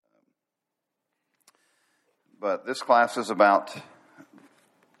But this class is about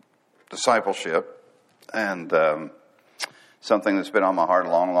discipleship and something that's been on my heart a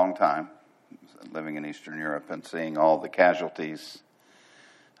long, long time, living in Eastern Europe and seeing all the casualties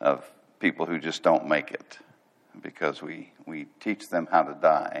of people who just don't make it because we teach them how to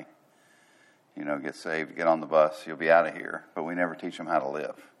die. You know, get saved, get on the bus, you'll be out of here. But we never teach them how to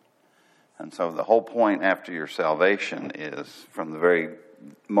live. And so the whole point after your salvation is from the very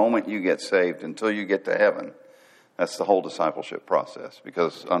moment you get saved until you get to heaven, that's the whole discipleship process.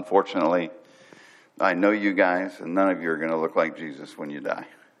 Because unfortunately, I know you guys, and none of you are going to look like Jesus when you die,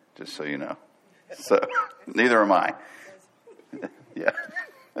 just so you know. So neither am I. Yeah.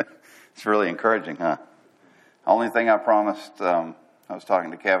 It's really encouraging, huh? Only thing I promised, I was talking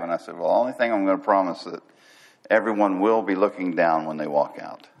to Kevin, I said, well, the only thing I'm going to promise that everyone will be looking down when they walk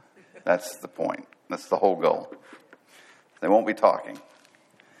out. That's the point. That's the whole goal. They won't be talking.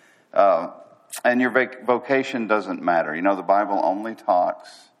 And your vocation doesn't matter. You know, the Bible only talks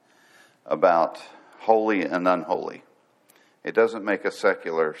about holy and unholy. It doesn't make a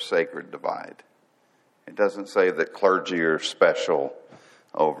secular sacred divide. It doesn't say that clergy are special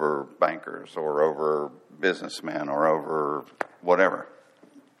over bankers or over businessmen or over whatever,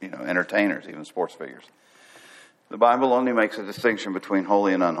 you know, entertainers, even sports figures. The Bible only makes a distinction between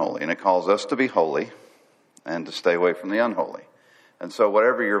holy and unholy, and it calls us to be holy and to stay away from the unholy. And so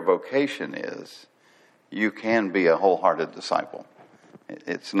whatever your vocation is, you can be a wholehearted disciple.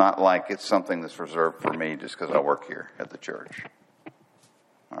 It's not like it's something that's reserved for me just because I work here at the church.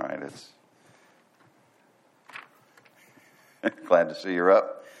 All right, it's glad to see you're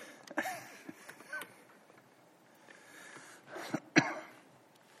up.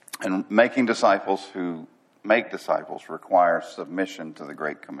 And making disciples who make disciples requires submission to the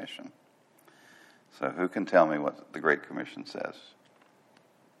Great Commission. So who can tell me what the Great Commission says?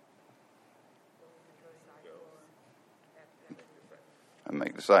 And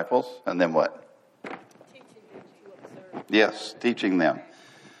make disciples. And then what? Teaching them to observe. Yes, teaching them.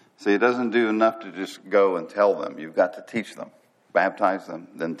 See, it doesn't do enough to just go and tell them. You've got to teach them. Baptize them,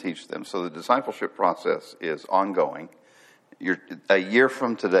 then teach them. So the discipleship process is ongoing. A year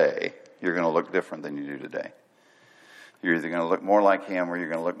from today, you're going to look different than you do today. You're either going to look more like him or you're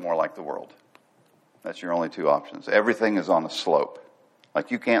going to look more like the world. That's your only two options. Everything is on a slope.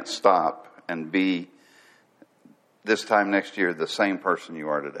 Like you can't stop and be this time next year the same person you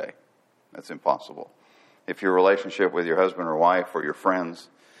are today. That's impossible. If your relationship with your husband or wife or your friends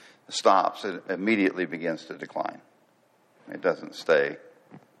stops, it immediately begins to decline. It doesn't stay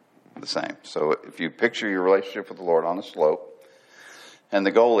the same. So if you picture your relationship with the Lord on a slope, and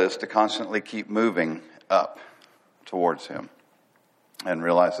the goal is to constantly keep moving up towards him and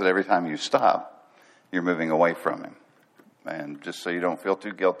realize that every time you stop, you're moving away from him. And just so you don't feel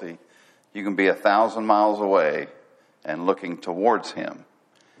too guilty, you can be 1,000 miles away and looking towards him,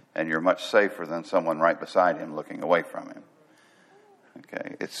 and you're much safer than someone right beside him looking away from him.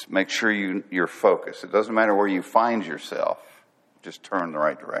 Okay, it's make sure you're focused. It doesn't matter where you find yourself. Just turn the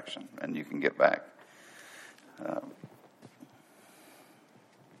right direction, and you can get back.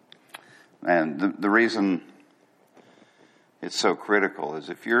 And the reason it's so critical is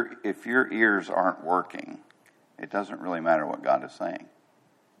if your ears aren't working, it doesn't really matter what God is saying.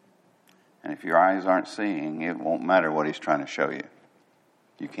 And if your eyes aren't seeing, it won't matter what he's trying to show you.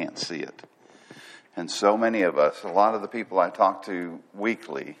 You can't see it. And so many of us, a lot of the people I talk to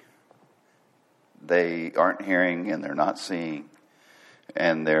weekly, they aren't hearing and they're not seeing,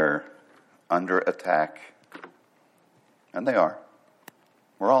 and they're under attack. And they are.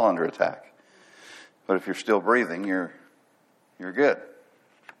 We're all under attack. But if you're still breathing, you're good.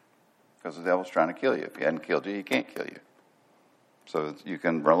 Because the devil's trying to kill you. If he hadn't killed you, he can't kill you. So you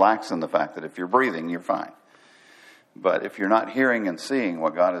can relax in the fact that if you're breathing, you're fine. But if you're not hearing and seeing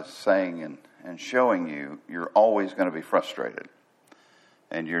what God is saying and showing you, you're always going to be frustrated.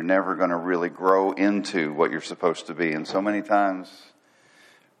 And you're never going to really grow into what you're supposed to be. And so many times,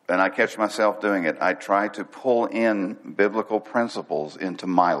 and I catch myself doing it, I try to pull in biblical principles into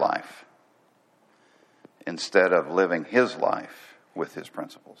my life instead of living his life with his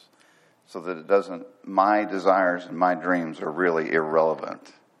principles. So that my desires and my dreams are really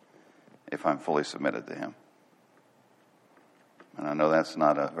irrelevant if I'm fully submitted to him. And I know that's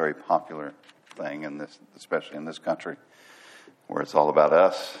not a very popular thing in this, especially in this country, where it's all about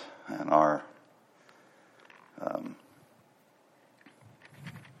us and our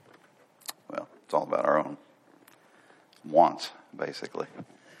it's all about our own wants, basically.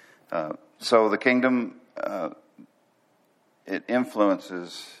 So the kingdom, it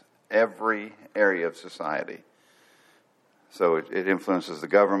influences every area of society. So it influences the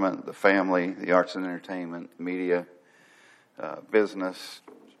government, the family, the arts and entertainment, media, business,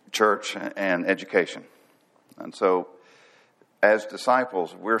 church, and education. And so as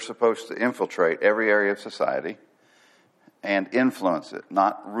disciples, we're supposed to infiltrate every area of society and influence it,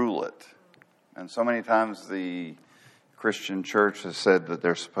 not rule it. And so many times the Christian church has said that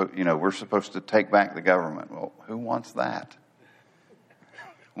we're supposed to take back the government. Well, who wants that?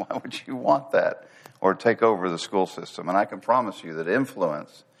 Why would you want that? Or take over the school system? And I can promise you that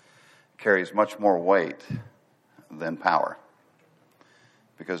influence carries much more weight than power.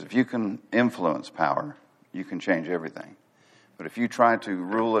 Because if you can influence power, you can change everything. But if you try to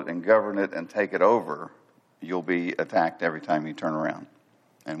rule it and govern it and take it over, you'll be attacked every time you turn around.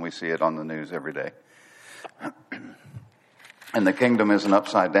 And we see it on the news every day. And the kingdom is an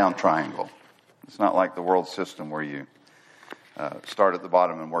upside-down triangle. It's not like the world system where you start at the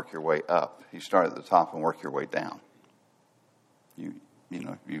bottom and work your way up. You start at the top and work your way down. The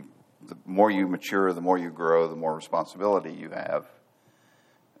more you mature, the more you grow, the more responsibility you have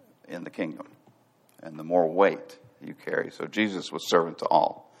in the kingdom, and the more weight you carry. So Jesus was servant to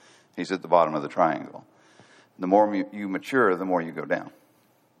all. He's at the bottom of the triangle. The more you mature, the more you go down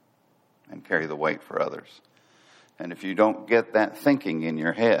and carry the weight for others. And if you don't get that thinking in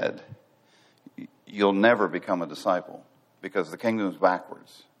your head, you'll never become a disciple, because the kingdom is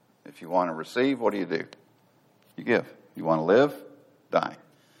backwards. If you want to receive, what do? You give. You want to live? Die.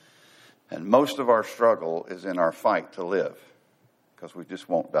 And most of our struggle is in our fight to live, because we just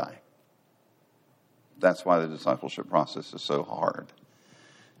won't die. That's why the discipleship process is so hard.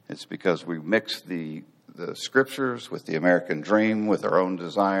 It's because we mix the scriptures with the American dream, with our own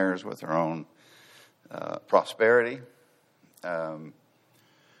desires, with our own prosperity.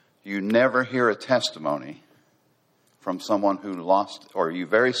 You never hear a testimony from someone who lost, or you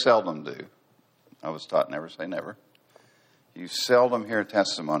very seldom do. I was taught never say never. You seldom hear a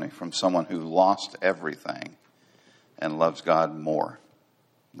testimony from someone who lost everything and loves God more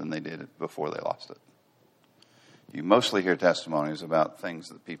than they did it before they lost it. You mostly hear testimonies about things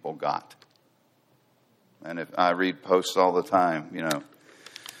that people got. And if I read posts all the time,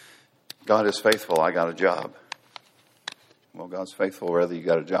 God is faithful, I got a job. Well, God's faithful whether you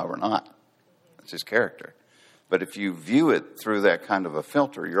got a job or not. It's his character. But if you view it through that kind of a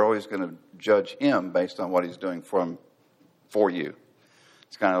filter, you're always going to judge him based on what he's doing for you.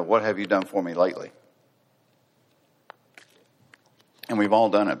 It's kind of, what have you done for me lately? And we've all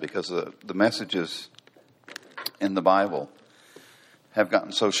done it, because the messages in the Bible have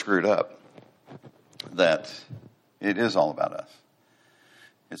gotten so screwed up that it is all about us.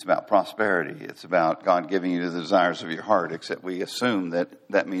 It's about prosperity. It's about God giving you the desires of your heart, except we assume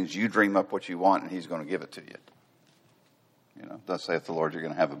that means you dream up what you want and he's going to give it to you. Thus saith the Lord, you're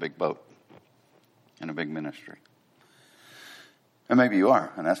going to have a big boat and a big ministry. And maybe you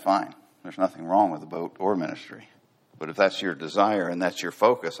are, and that's fine. There's nothing wrong with a boat or ministry. But if that's your desire and that's your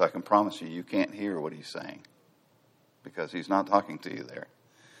focus, I can promise you can't hear what he's saying, because he's not talking to you there.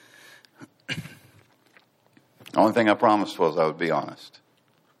 The only thing I promised was I would be honest.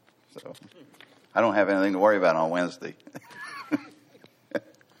 So I don't have anything to worry about on Wednesday.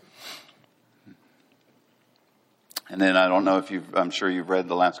 And then I don't know if I'm sure you've read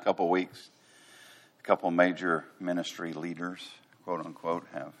the last couple of weeks, a couple major ministry leaders, quote unquote,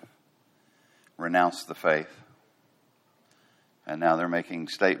 have renounced the faith. And now they're making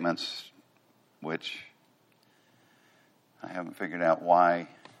statements which I haven't figured out why.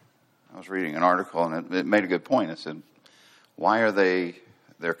 I was reading an article and it made a good point. It said, why are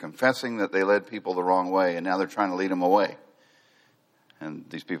they're confessing that they led people the wrong way, and now they're trying to lead them away. And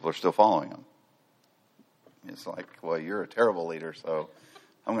these people are still following them. It's like, well, you're a terrible leader, so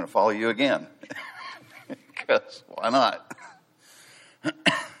I'm going to follow you again. Because why not?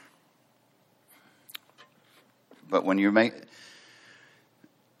 But when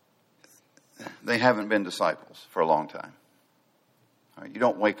they haven't been disciples for a long time. You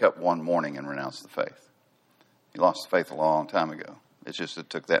don't wake up one morning and renounce the faith. You lost the faith a long time ago. It's just it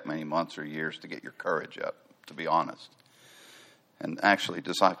took that many months or years to get your courage up, to be honest. And actually,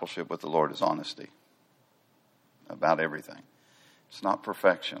 discipleship with the Lord is honesty about everything. It's not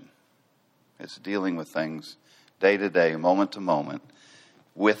perfection. It's dealing with things day to day, moment to moment,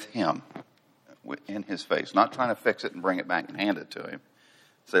 with him, in his face. Not trying to fix it and bring it back and hand it to him.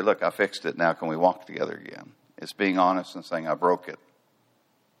 Say, look, I fixed it. Now can we walk together again? It's being honest and saying, I broke it.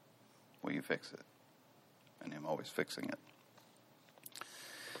 Will you fix it? And him always fixing it.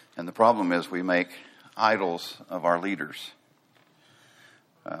 And the problem is we make idols of our leaders.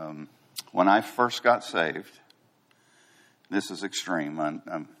 When I first got saved, this is extreme.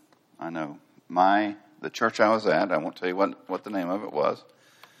 I know. My the church I was at, I won't tell you what the name of it was.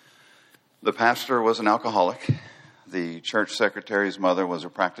 The pastor was an alcoholic. The church secretary's mother was a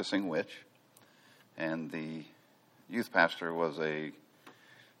practicing witch. And the youth pastor was a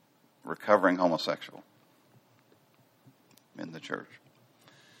recovering homosexual in the church.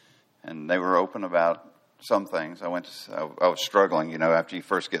 And they were open about some things. I was struggling, after you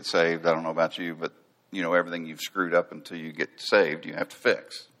first get saved. I don't know about you, but, everything you've screwed up until you get saved, you have to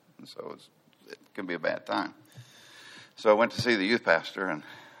fix. And so it can be a bad time. So I went to see the youth pastor and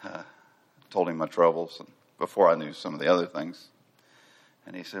told him my troubles and before I knew some of the other things.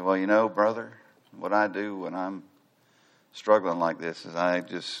 And he said, well, brother, what I do when I'm struggling like this is I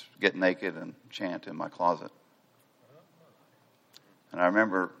just get naked and chant in my closet. And I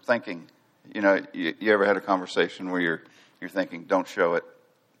remember thinking, you ever had a conversation where you're thinking, don't show it.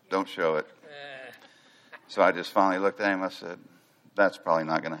 So I just finally looked at him. I said, that's probably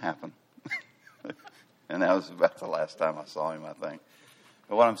not going to happen. And that was about the last time I saw him, I think.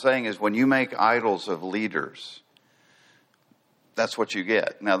 But what I'm saying is when you make idols of leaders, that's what you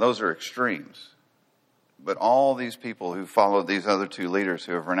get. Now, those are extremes. But all these people who followed these other two leaders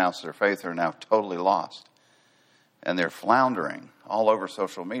who have renounced their faith are now totally lost. And they're floundering all over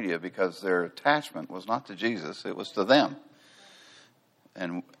social media because their attachment was not to Jesus, it was to them.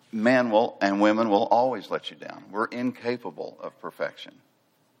 And men and women will always let you down. We're incapable of perfection.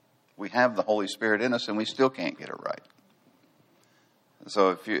 We have the Holy Spirit in us and we still can't get it right.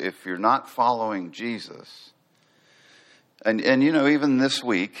 So if you're not following Jesus, and even this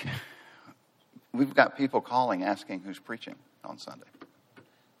week, we've got people calling asking who's preaching on Sunday.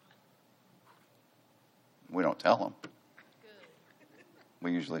 We don't tell them.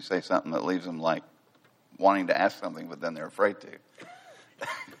 We usually say something that leaves them like wanting to ask something, but then they're afraid to.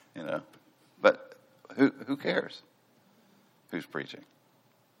 But who cares who's preaching?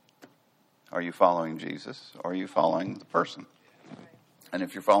 Are you following Jesus or are you following the person? And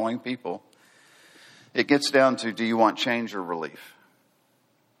if you're following people, it gets down to, do you want change or relief?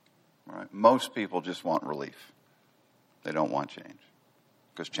 Right? Most people just want relief. They don't want change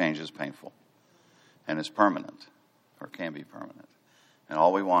because change is painful and it's permanent or can be permanent. And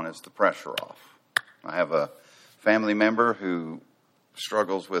all we want is the pressure off. I have a family member who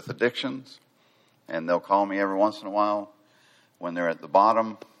struggles with addictions, and they'll call me every once in a while when they're at the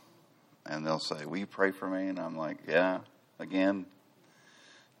bottom, and they'll say, will you pray for me? And I'm like, yeah, again.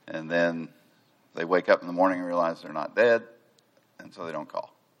 And then they wake up in the morning and realize they're not dead, and so they don't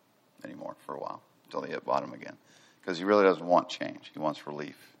call anymore for a while until they hit bottom again. Because he really doesn't want change. He wants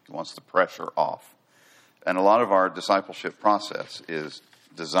relief. He wants the pressure off. And a lot of our discipleship process is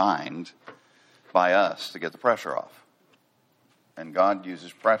designed by us to get the pressure off. And God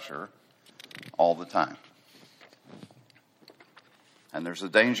uses pressure all the time. And there's a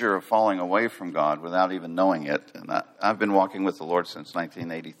danger of falling away from God without even knowing it. And I've been walking with the Lord since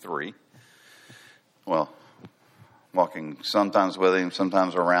 1983. Well, walking sometimes with Him,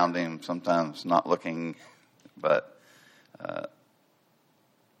 sometimes around Him, sometimes not looking. But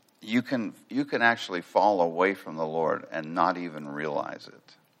you can actually fall away from the Lord and not even realize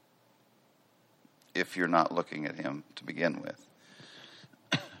it if you're not looking at Him to begin with.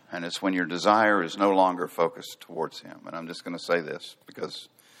 And it's when your desire is no longer focused towards Him. And I'm just going to say this because,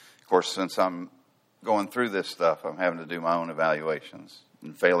 of course, since I'm going through this stuff, I'm having to do my own evaluations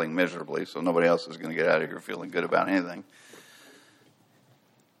and failing miserably, so nobody else is going to get out of here feeling good about anything.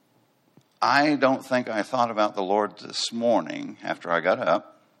 I don't think I thought about the Lord this morning after I got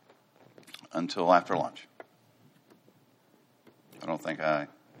up until after lunch. I don't think I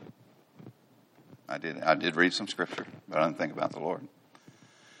did. I did read some scripture, but I didn't think about the Lord.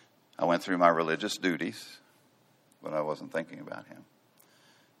 I went through my religious duties, but I wasn't thinking about Him.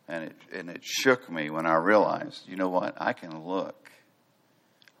 And it shook me when I realized, you know what? I can look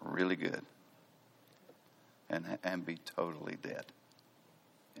really good and be totally dead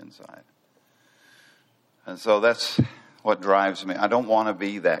inside. And so that's what drives me. I don't want to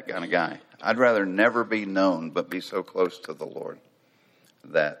be that kind of guy. I'd rather never be known but be so close to the Lord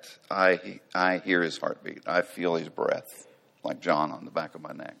that I hear His heartbeat. I feel His breath, like John on the back of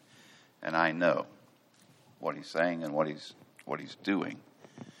my neck. And I know what He's saying and what He's doing.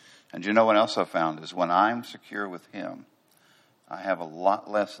 And you know what else I found is when I'm secure with Him, I have a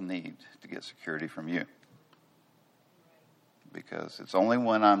lot less need to get security from you. Because it's only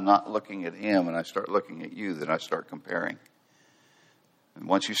when I'm not looking at Him and I start looking at you that I start comparing. And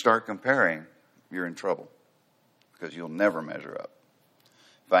once you start comparing, you're in trouble. Because you'll never measure up.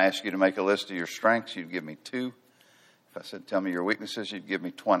 If I asked you to make a list of your strengths, you'd give me 2. If I said, tell me your weaknesses, you'd give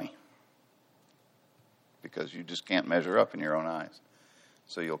me 20. Because you just can't measure up in your own eyes.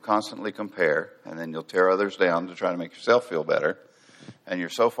 So you'll constantly compare, and then you'll tear others down to try to make yourself feel better. And you're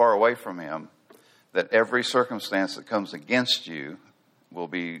so far away from him that every circumstance that comes against you will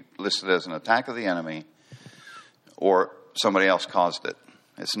be listed as an attack of the enemy or somebody else caused it.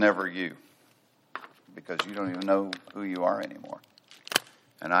 It's never you, because you don't even know who you are anymore.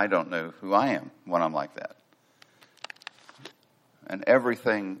 And I don't know who I am when I'm like that. And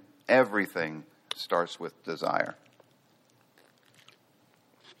everything starts with desire.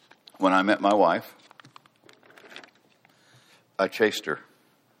 When I met my wife, I chased her.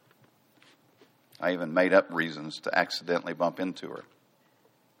 I even made up reasons to accidentally bump into her.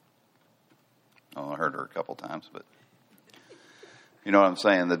 Oh, I heard her a couple times, but you know what I'm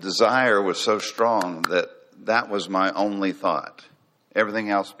saying? The desire was so strong that was my only thought. Everything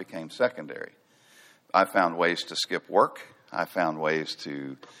else became secondary. I found ways to skip work. I found ways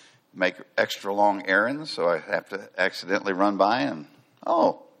to make extra long errands, so I have to accidentally run by and,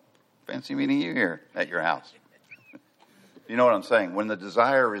 oh, fancy meeting you here at your house. You know what I'm saying? When the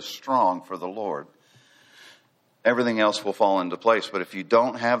desire is strong for the Lord, everything else will fall into place. But if you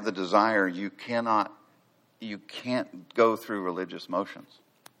don't have the desire, you can't go through religious motions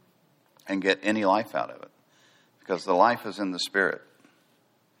and get any life out of it, because the life is in the Spirit.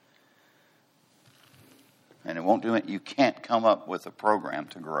 And it won't do it. You can't come up with a program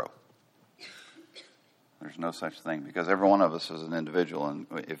to grow. There's no such thing, because every one of us is an individual. And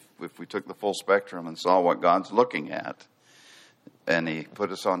if we took the full spectrum and saw what God's looking at, and he put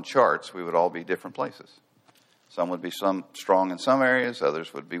us on charts, we would all be different places. Some would be strong in some areas,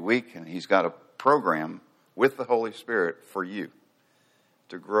 others would be weak. And he's got a program with the Holy Spirit for you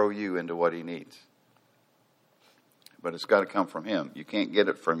to grow you into what he needs. But it's got to come from him. You can't get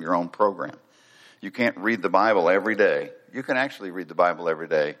it from your own program. You can't read the Bible every day. You can actually read the Bible every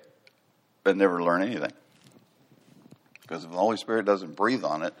day, but never learn anything. Because if the Holy Spirit doesn't breathe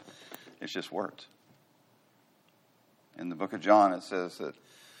on it, it's just words. In the book of John, it says that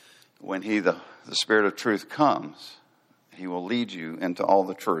when the Spirit of truth comes, he will lead you into all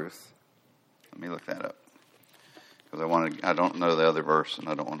the truth. Let me look that up, because I don't know the other verse, and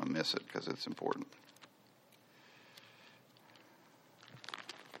I don't want to miss it because it's important.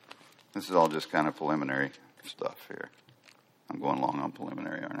 This is all just kind of preliminary stuff here. I'm going long on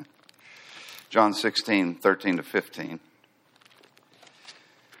preliminary, aren't I? John 16, 13 to 15.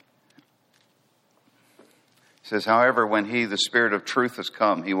 It says, however, when he, the Spirit of truth, has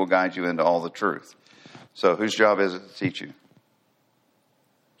come, he will guide you into all the truth. So whose job is it to teach you?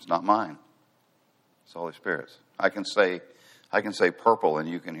 It's not mine. It's the Holy Spirit's. I can say purple and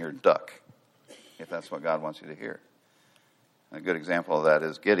you can hear duck, if that's what God wants you to hear. A good example of that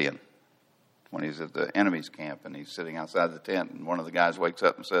is Gideon. When he's at the enemy's camp and he's sitting outside the tent, and one of the guys wakes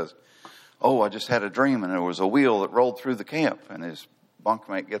up and says, oh, I just had a dream and there was a wheel that rolled through the camp. And his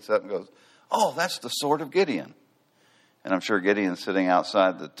bunkmate gets up and goes, oh, that's the sword of Gideon. And I'm sure Gideon's sitting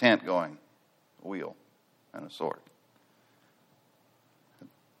outside the tent going, a wheel and a sword.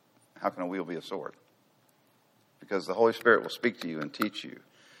 How can a wheel be a sword? Because the Holy Spirit will speak to you and teach you.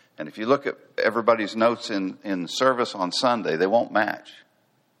 And if you look at everybody's notes in service on Sunday, they won't match.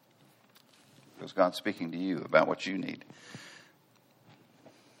 Because God's speaking to you about what you need.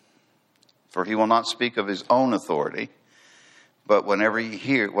 For he will not speak of his own authority, but whatever he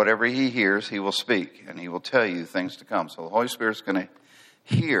hears, he will speak, and he will tell you things to come. So the Holy Spirit's going to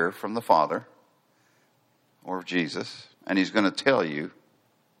hear from the Father or Jesus, and he's going to tell you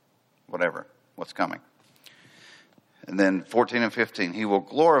what's coming. And then 14 and 15, he will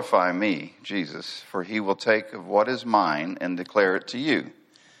glorify me, Jesus, for he will take of what is mine and declare it to you.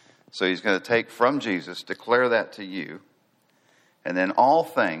 So he's going to take from Jesus, declare that to you. And then all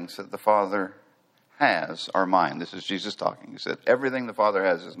things that the Father has are mine. This is Jesus talking. He said, everything the Father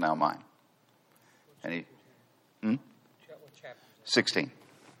has is now mine. And 16,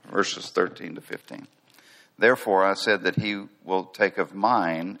 verses 13 to 15. Therefore I said that he will take of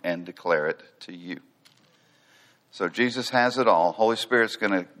mine and declare it to you. So Jesus has it all. Holy Spirit's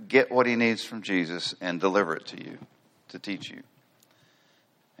going to get what he needs from Jesus and deliver it to you, to teach you.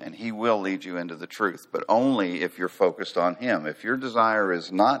 And he will lead you into the truth, but only if you're focused on him. If your desire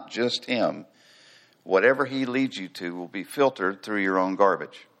is not just him, whatever he leads you to will be filtered through your own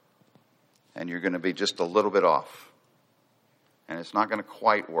garbage. And you're going to be just a little bit off. And it's not going to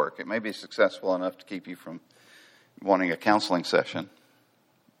quite work. It may be successful enough to keep you from wanting a counseling session,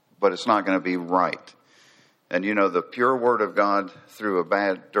 but it's not going to be right. And you know, the pure word of God through a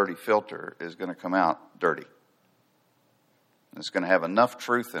bad, dirty filter is going to come out dirty. It's going to have enough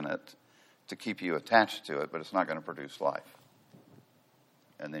truth in it to keep you attached to it, but it's not going to produce life.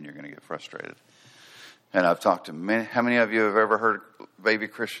 And then you're going to get frustrated. And I've talked to many. How many of you have ever heard baby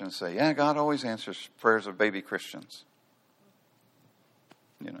Christians say, yeah, God always answers prayers of baby Christians?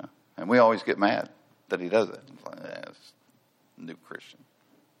 You know, and we always get mad that he does it. It's like, yeah, it's a new Christian.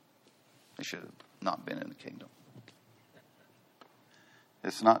 He should have not been in the kingdom.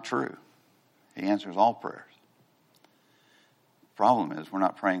 It's not true. He answers all prayers. The problem is we're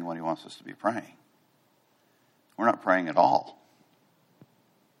not praying what he wants us to be praying. We're not praying at all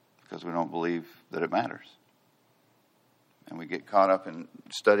because we don't believe that it matters. And we get caught up in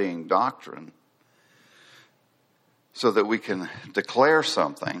studying doctrine so that we can declare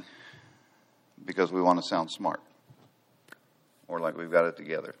something because we want to sound smart or like we've got it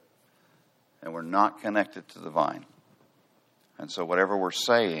together. And we're not connected to the vine. And so whatever we're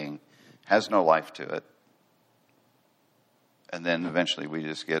saying has no life to it. And then eventually we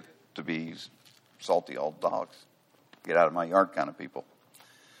just get to be salty old dogs. Get out of my yard kind of people.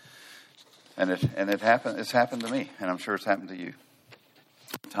 And it's happened to me, and I'm sure it's happened to you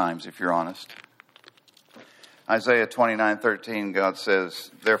times if you're honest. Isaiah 29:13, God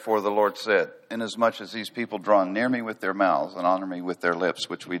says, therefore the Lord said, inasmuch as these people draw near me with their mouths and honor me with their lips,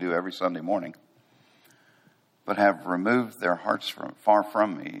 which we do every Sunday morning, but have removed their hearts far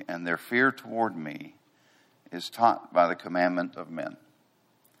from me, and their fear toward me is taught by the commandment of men.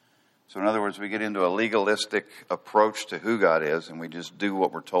 So in other words, we get into a legalistic approach to who God is, and we just do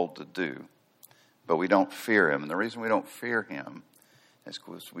what we're told to do. But we don't fear him. And the reason we don't fear him is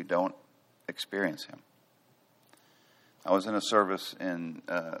because we don't experience him. I was in a service in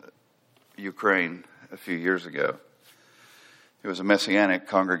Ukraine a few years ago. It was a Messianic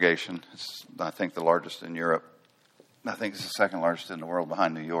congregation. It's, I think, the largest in Europe. I think it's the second largest in the world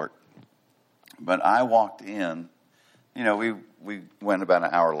behind New York. But I walked in. You know, we went about an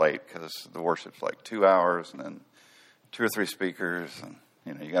hour late because the worship's like 2 hours and then 2 or 3 speakers. And,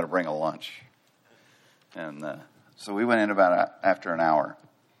 you know, you got to bring a lunch. And so we went in about after an hour.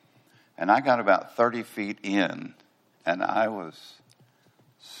 And I got about 30 feet in. And I was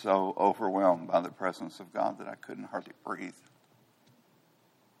so overwhelmed by the presence of God that I couldn't hardly breathe.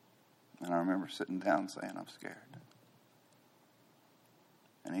 And I remember sitting down saying, I'm scared.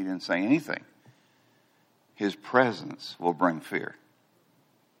 And he didn't say anything. His presence will bring fear.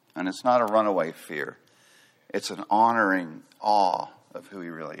 And it's not a runaway fear. It's an honoring awe of who he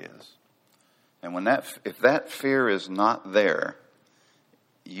really is. And when if that fear is not there,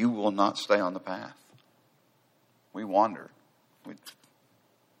 you will not stay on the path. We wander.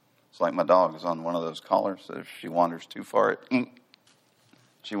 It's like my dog is on one of those collars that if she wanders too far,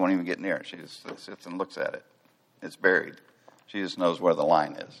 she won't even get near it. She just sits and looks at it. It's buried. She just knows where the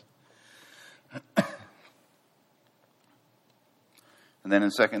line is. And then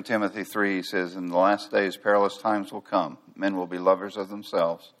in 2 Timothy 3, he says, in the last days, perilous times will come. Men will be lovers of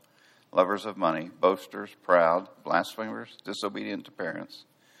themselves, lovers of money, boasters, proud, blasphemers, disobedient to parents,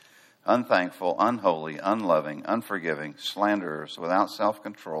 unthankful, unholy, unloving, unforgiving, slanderers, without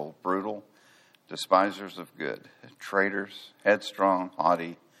self-control, brutal, despisers of good, traitors, headstrong,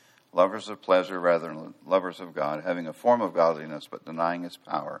 haughty, lovers of pleasure rather than lovers of God, having a form of godliness but denying its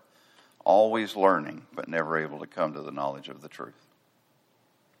power, always learning but never able to come to the knowledge of the truth.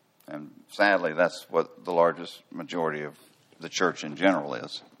 And sadly, that's what the largest majority of the church in general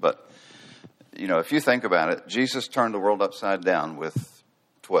is. But, you know, if you think about it, Jesus turned the world upside down with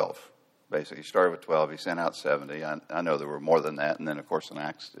 12. Basically, he started with 12. He sent out 70. I know there were more than that. And then, of course, in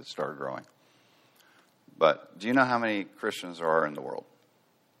Acts, it started growing. But do you know how many Christians there are in the world?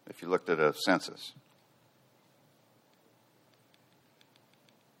 If you looked at a census,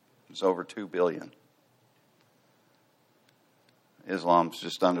 it's over 2 billion. Islam's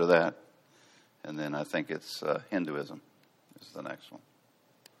just under that. And then I think it's Hinduism is the next one.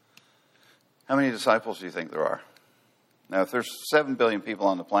 How many disciples do you think there are? Now, if there's 7 billion people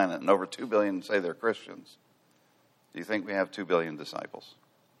on the planet and over 2 billion say they're Christians, do you think we have 2 billion disciples?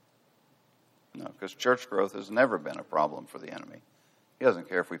 No, because church growth has never been a problem for the enemy. He doesn't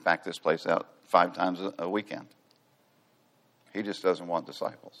care if we pack this place out 5 times a weekend. He just doesn't want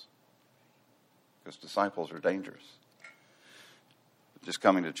disciples. Because disciples are dangerous. Just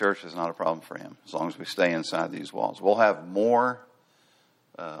coming to church is not a problem for him, as long as we stay inside these walls. We'll have more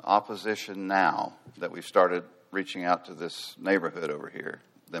opposition now that we've started reaching out to this neighborhood over here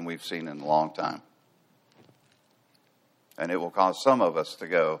than we've seen in a long time. And it will cause some of us to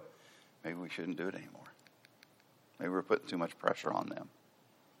go, maybe we shouldn't do it anymore. Maybe we're putting too much pressure on them.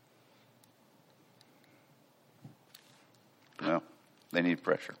 No, they need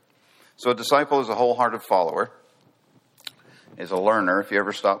pressure. So a disciple is a wholehearted follower, is a learner. If you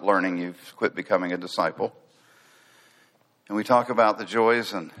ever stop learning, you've quit becoming a disciple. And we talk about the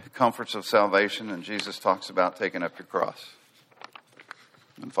joys and comforts of salvation, and Jesus talks about taking up your cross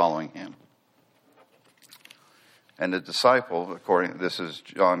and following him. And the disciple, this is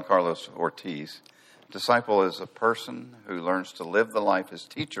John Carlos Ortiz, disciple is a person who learns to live the life his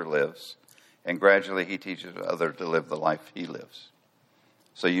teacher lives, and gradually he teaches others to live the life he lives.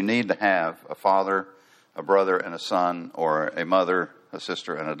 So you need to have a father, a brother, and a son, or a mother, a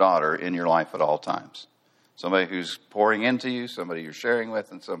sister, and a daughter in your life at all times. Somebody who's pouring into you, somebody you're sharing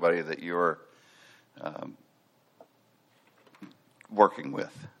with, and somebody that you're working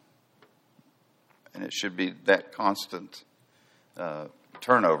with. And it should be that constant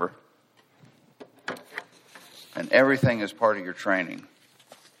turnover. And everything is part of your training.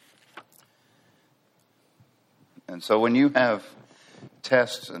 And so when you have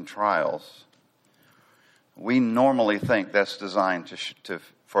tests and trials, we normally think that's designed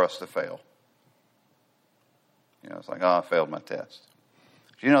for us to fail. You know, it's like, I failed my test.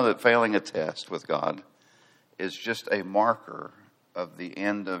 Do you know that failing a test with God is just a marker of the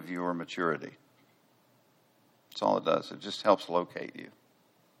end of your maturity? That's all it does. It just helps locate you.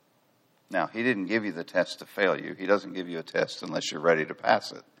 Now, he didn't give you the test to fail you. He doesn't give you a test unless you're ready to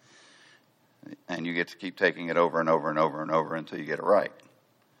pass it. And you get to keep taking it over and over and over and over until you get it right.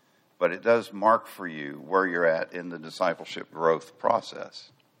 But it does mark for you where you're at in the discipleship growth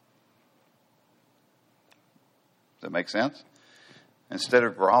process. Does that make sense? Instead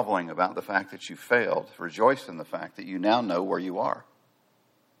of groveling about the fact that you failed, rejoice in the fact that you now know where you are.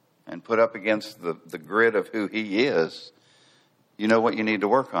 And put up against the grid of who he is, you know what you need to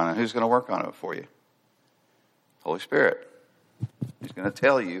work on. And who's going to work on it for you? Holy Spirit. He's going to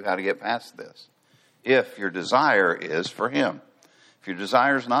tell you how to get past this. If your desire is for him. If your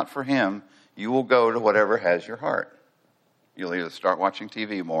desire is not for him, you will go to whatever has your heart. You'll either start watching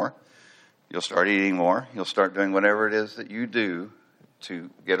TV more, you'll start eating more, you'll start doing whatever it is that you do to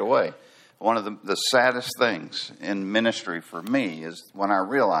get away. One of the saddest things in ministry for me is when I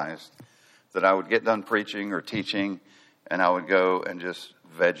realized that I would get done preaching or teaching and I would go and just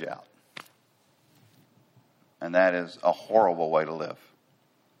veg out. And that is a horrible way to live.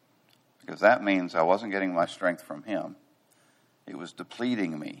 Because that means I wasn't getting my strength from him. It was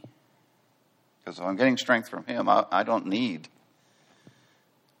depleting me. Because if I'm getting strength from him, I don't need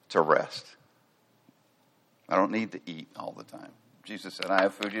to rest. I don't need to eat all the time. Jesus said, I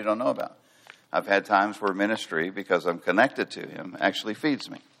have food you don't know about. I've had times where ministry, because I'm connected to him, actually feeds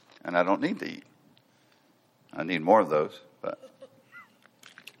me. And I don't need to eat. I need more of those, but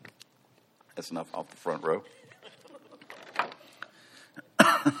that's enough off the front row.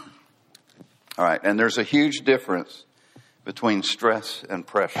 All right, and there's a huge difference between stress and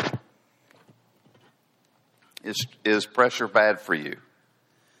pressure. Is pressure bad for you?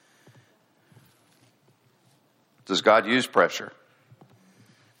 Does God use pressure?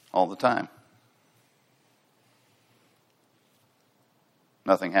 All the time.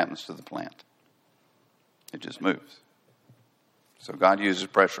 Nothing happens to the plant. It just moves. So God uses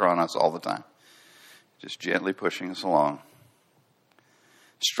pressure on us all the time. Just gently pushing us along.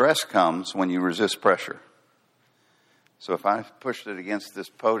 Stress comes when you resist pressure. So if I pushed it against this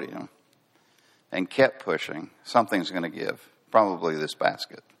podium and kept pushing, something's going to give. Probably this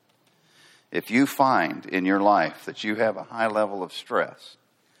basket. If you find in your life that you have a high level of stress,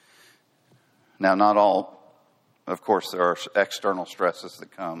 now not all, of course there are external stresses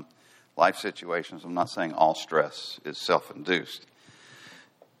that come, life situations. I'm not saying all stress is self-induced.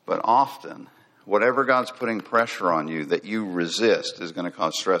 But often, whatever God's putting pressure on you that you resist is going to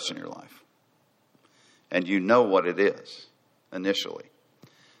cause stress in your life. And you know what it is initially.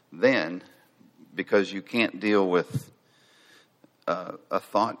 Then, because you can't deal with a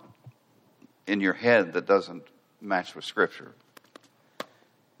thought in your head that doesn't match with Scripture.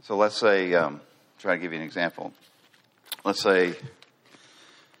 So let's say, try to give you an example. Let's say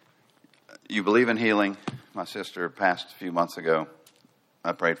you believe in healing. My sister passed a few months ago.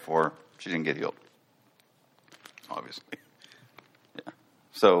 I prayed for her. She didn't get healed. Obviously. Yeah.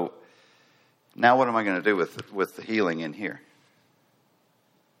 So now what am I going to do with the healing in here?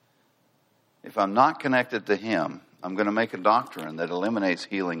 If I'm not connected to him, I'm going to make a doctrine that eliminates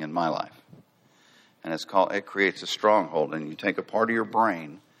healing in my life. And it creates a stronghold. And you take a part of your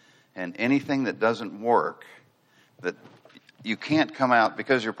brain, and anything that doesn't work, that you can't come out,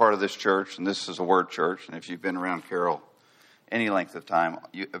 because you're part of this church, and this is a word church, and if you've been around Carol any length of time,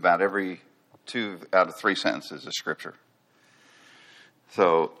 about every 2 out of 3 sentences is Scripture.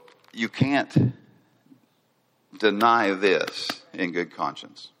 So you can't deny this in good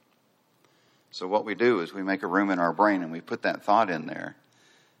conscience. So what we do is we make a room in our brain and we put that thought in there,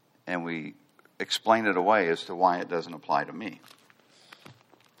 and we explain it away as to why it doesn't apply to me.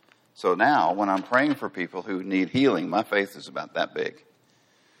 So now, when I'm praying for people who need healing, my faith is about that big.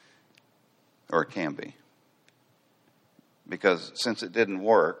 Or it can be. Because since it didn't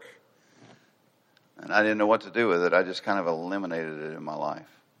work, and I didn't know what to do with it, I just kind of eliminated it in my life.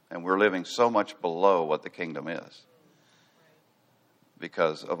 And we're living so much below what the kingdom is.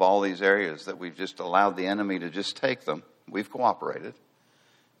 Because of all these areas that we've just allowed the enemy to just take them. We've cooperated.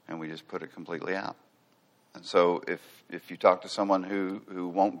 And we just put it completely out. And so if you talk to someone who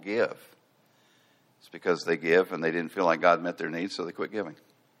won't give, it's because they give and they didn't feel like God met their needs, so they quit giving.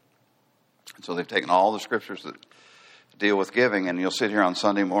 And so they've taken all the scriptures that deal with giving, and you'll sit here on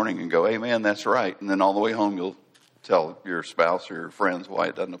Sunday morning and go, amen, that's right. And then all the way home you'll tell your spouse or your friends why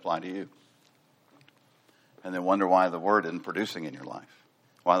it doesn't apply to you. And then wonder why the word isn't producing in your life.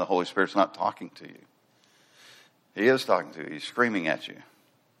 Why the Holy Spirit's not talking to you. He is talking to you. He's screaming at you.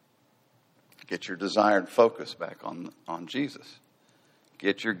 Get your desired focus back on Jesus.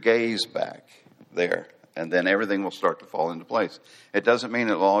 Get your gaze back there. And then everything will start to fall into place. It doesn't mean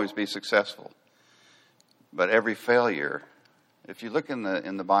it will always be successful. But every failure, if you look in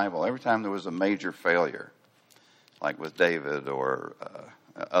the Bible, every time there was a major failure, like with David or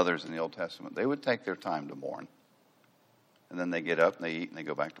others in the Old Testament, they would take their time to mourn. And then they get up and they eat and they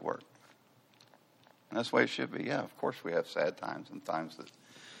go back to work. And that's the way it should be. Yeah, of course we have sad times and times that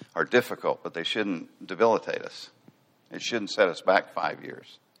are difficult, but they shouldn't debilitate us. It shouldn't set us back 5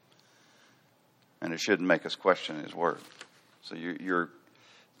 years. And it shouldn't make us question his word. So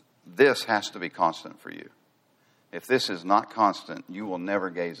this has to be constant for you. If this is not constant, you will never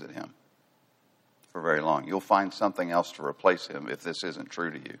gaze at him for very long. You'll find something else to replace him if this isn't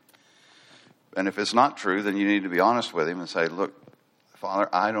true to you. And if it's not true, then you need to be honest with him and say, look, Father,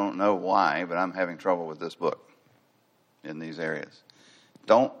 I don't know why, but I'm having trouble with this book in these areas.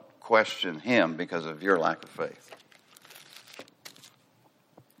 Don't question him because of your lack of faith.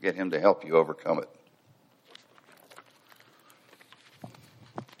 Get him to help you overcome it.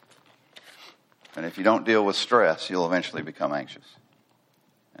 And if you don't deal with stress, you'll eventually become anxious.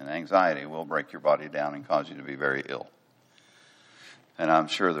 And anxiety will break your body down and cause you to be very ill. And I'm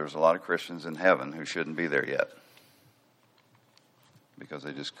sure there's a lot of Christians in heaven who shouldn't be there yet. Because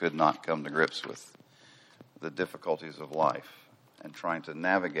they just could not come to grips with the difficulties of life and trying to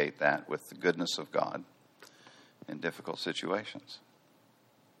navigate that with the goodness of God in difficult situations.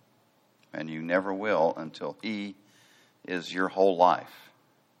 And you never will until he is your whole life.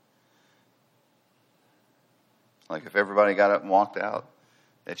 Like if everybody got up and walked out,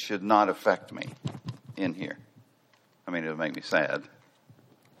 it should not affect me in here. I mean, it would make me sad.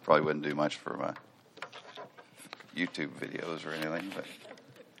 Probably wouldn't do much for my YouTube videos or anything.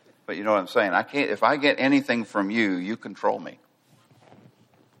 But you know what I'm saying? I can't. If I get anything from you, you control me.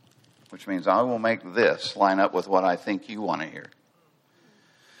 Which means I will make this line up with what I think you want to hear.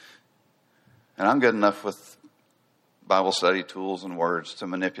 And I'm good enough with Bible study tools and words to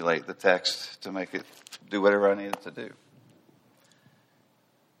manipulate the text to make it do whatever I need it to do.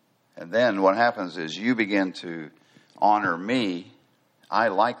 And then what happens is you begin to honor me. I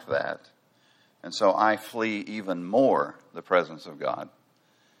like that. And so I flee even more the presence of God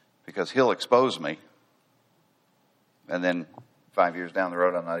because he'll expose me. And then 5 years down the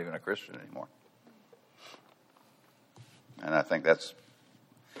road, I'm not even a Christian anymore. And I think that's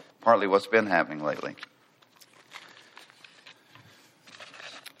partly what's been happening lately.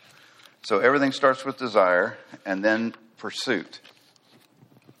 So everything starts with desire and then pursuit.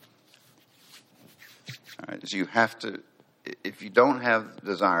 All right, so you have to, if you don't have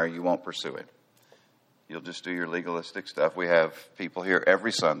desire, you won't pursue it. You'll just do your legalistic stuff. We have people here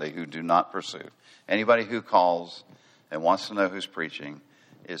every Sunday who do not pursue. Anybody who calls and wants to know who's preaching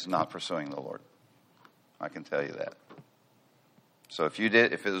is not pursuing the Lord. I can tell you that. So if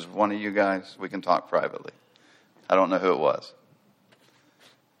it was one of you guys, we can talk privately. I don't know who it was.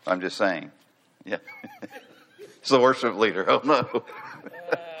 I'm just saying. Yeah. It's the worship leader. Oh, no.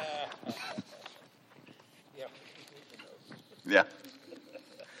 Yeah.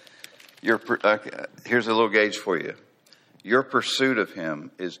 Here's a little gauge for you. Your pursuit of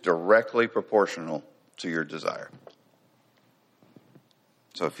him is directly proportional to your desire.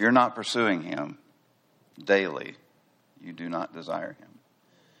 So if you're not pursuing him daily, you do not desire him.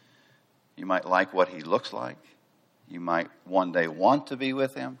 You might like what he looks like. You might one day want to be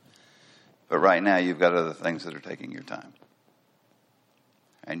with him. But right now you've got other things that are taking your time.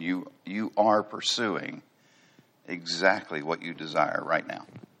 And you are pursuing exactly what you desire right now.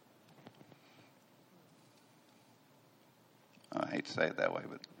 I hate to say it that way,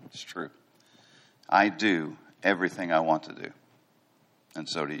 but it's true. I do everything I want to do. And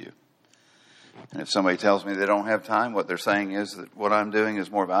so do you. And if somebody tells me they don't have time, what they're saying is that what I'm doing is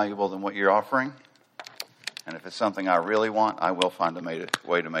more valuable than what you're offering. And if it's something I really want, I will find a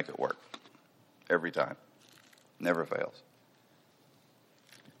way to make it work. Every time. Never fails.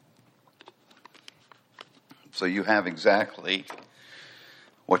 So you have exactly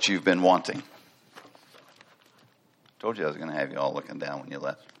what you've been wanting. Told you I was going to have you all looking down when you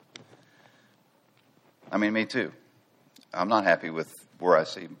left. I mean, me too. I'm not happy with where I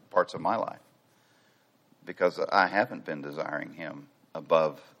see parts of my life because I haven't been desiring him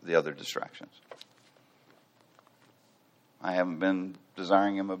above the other distractions. I haven't been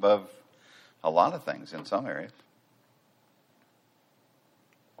desiring him above a lot of things in some areas.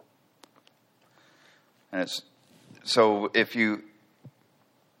 And it's so if you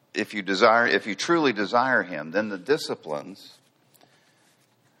truly desire him, then the disciplines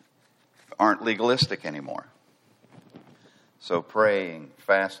aren't legalistic anymore. So praying,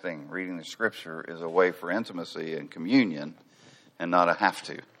 fasting, reading the scripture is a way for intimacy and communion and not a have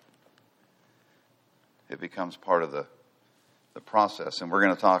to. It becomes part of the process. And we're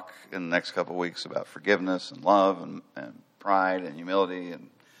going to talk in the next couple of weeks about forgiveness and love and pride and humility and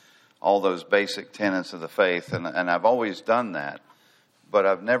all those basic tenets of the faith. And I've always done that, but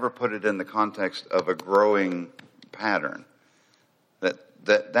I've never put it in the context of a growing pattern.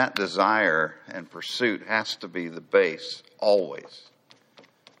 That desire and pursuit has to be the base always.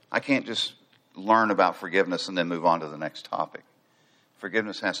 I can't just learn about forgiveness and then move on to the next topic.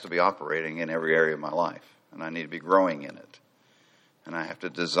 Forgiveness has to be operating in every area of my life, and I need to be growing in it. And I have to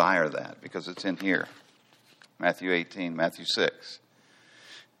desire that because it's in here. Matthew 18, Matthew 6.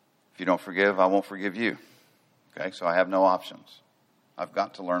 If you don't forgive, I won't forgive you. Okay, so I have no options. I've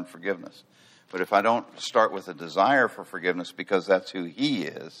got to learn forgiveness. But if I don't start with a desire for forgiveness because that's who he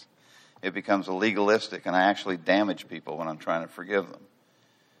is, it becomes a legalistic, and I actually damage people when I'm trying to forgive them.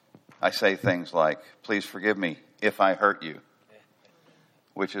 I say things like, please forgive me if I hurt you.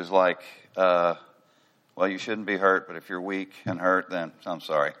 Which is like, well, you shouldn't be hurt, but if you're weak and hurt, then I'm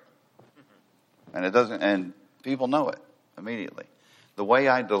sorry. And it doesn't, and people know it immediately. The way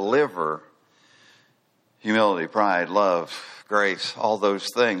I deliver humility, pride, love, grace, all those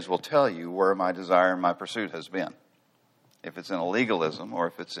things will tell you where my desire and my pursuit has been. If it's in a legalism or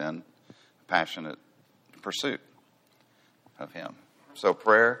if it's in passionate pursuit of him. So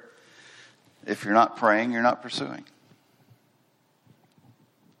prayer, if you're not praying, you're not pursuing.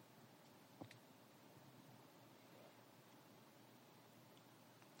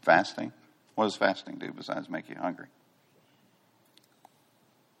 Fasting. What does fasting do besides make you hungry?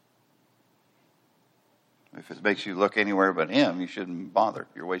 If it makes you look anywhere but him, you shouldn't bother.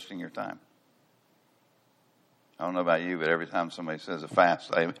 You're wasting your time. I don't know about you, but every time somebody says a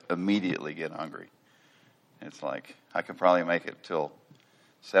fast, I immediately get hungry. It's like, I could probably make it till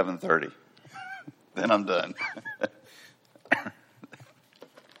 7:30. Then I'm done.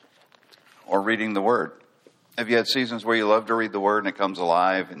 Or reading the Word. Have you had seasons where you love to read the Word and it comes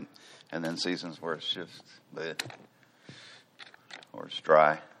alive, and then seasons where it's just bleh, or it's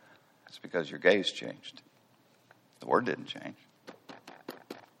dry? It's because your gaze changed. The Word didn't change.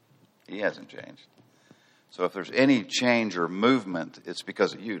 He hasn't changed. So if there's any change or movement, it's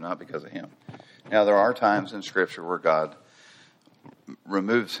because of you, not because of him. Now, there are times in Scripture where God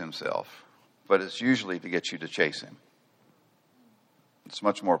removes himself, but it's usually to get you to chase him. It's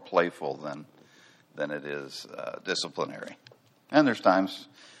much more playful than it is disciplinary. And there's times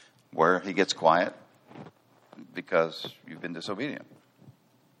where he gets quiet because you've been disobedient.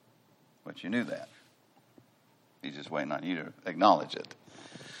 But you knew that. He's just waiting on you to acknowledge it.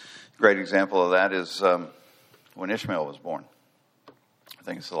 Great example of that is when Ishmael was born. I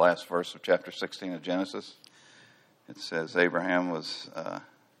think it's the last verse of chapter 16 of Genesis. It says Abraham was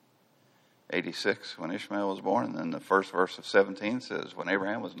 86 when Ishmael was born. And then the first verse of 17 says when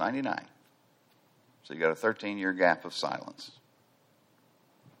Abraham was 99. So you got a 13-year gap of silence.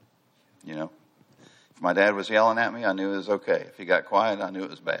 You know, if my dad was yelling at me, I knew it was okay. If he got quiet, I knew it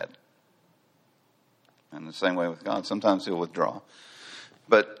was bad. And the same way with God. Sometimes he'll withdraw.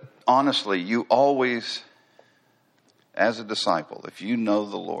 But honestly, you always, as a disciple, if you know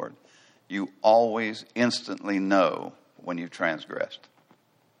the Lord, you always instantly know when you've transgressed.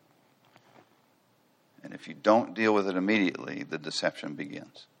 And if you don't deal with it immediately, the deception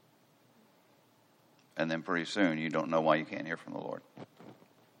begins. And then pretty soon, you don't know why you can't hear from the Lord.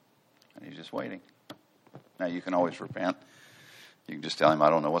 And he's just waiting. Now, you can always repent. You can just tell him, I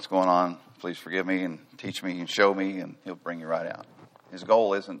don't know what's going on. Please forgive me and teach me and show me, and he'll bring you right out. His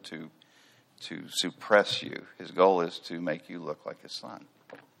goal isn't to suppress you. His goal is to make you look like his son.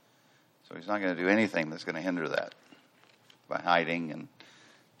 So he's not going to do anything that's going to hinder that by hiding and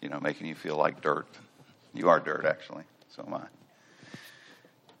making you feel like dirt. You are dirt, actually. So am I.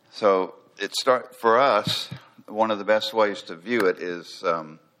 So for us, one of the best ways to view it is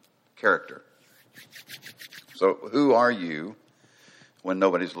character. So who are you when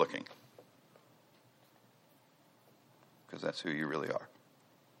nobody's looking? Because that's who you really are.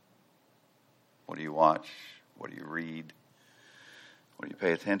 What do you watch? What do you read? What do you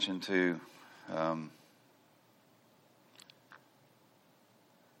pay attention to?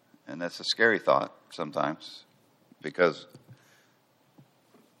 And that's a scary thought sometimes, because,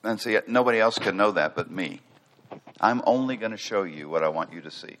 and see, nobody else can know that but me. I'm only going to show you what I want you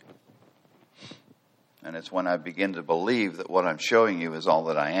to see. And it's when I begin to believe that what I'm showing you is all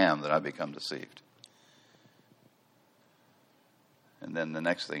that I am that I become deceived. And then the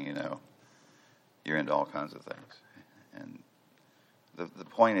next thing you know, you're into all kinds of things. And the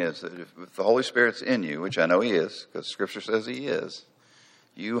point is that if the Holy Spirit's in you, which I know He is, because Scripture says He is,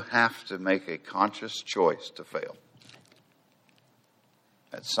 you have to make a conscious choice to fail.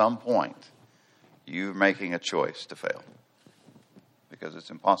 At some point, you're making a choice to fail. Because it's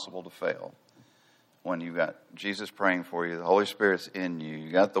impossible to fail when you got Jesus praying for you, the Holy Spirit's in you,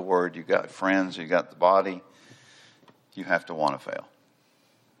 you got the Word, you got friends, you got the body. You have to want to fail.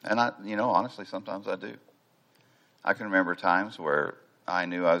 And honestly, sometimes I do. I can remember times where I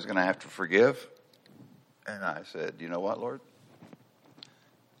knew I was going to have to forgive. And I said, you know what, Lord?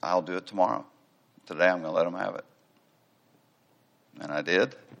 I'll do it tomorrow. Today I'm going to let them have it. And I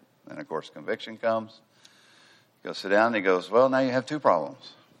did. And of course, conviction comes. You go sit down and He goes, well, now you have two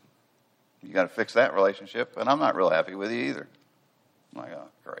problems. You got to fix that relationship. And I'm not real happy with you either. I'm like, oh,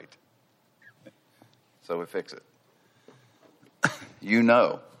 great. So we fix it.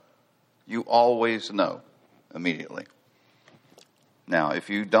 You always know immediately. Now, if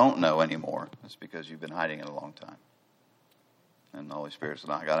you don't know anymore, it's because you've been hiding it a long time. And the Holy Spirit's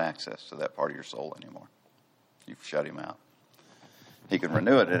not got access to that part of your soul anymore. You've shut Him out. He can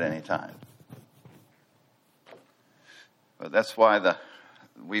renew it at any time. But that's why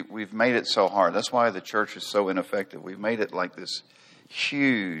we've made it so hard. That's why the church is so ineffective. We've made it like this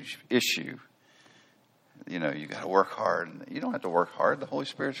huge issue. You got to work hard. You don't have to work hard. The Holy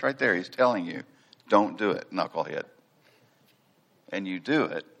Spirit's right there. He's telling you, don't do it, knucklehead. And you do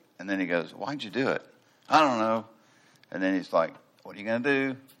it. And then He goes, why'd you do it? I don't know. And then He's like, what are you going to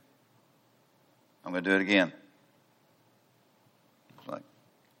do? I'm going to do it again. It's like,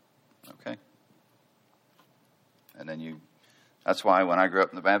 okay. And then that's why when I grew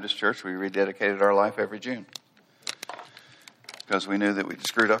up in the Baptist church, we rededicated our life every June. Because we knew that we'd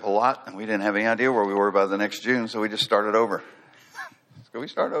screwed up a lot and we didn't have any idea where we were by the next June, so we just started over. So we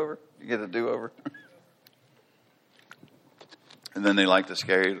start over. You get a do-over. And then they like to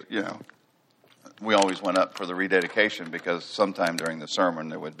scare you, We always went up for the rededication because sometime during the sermon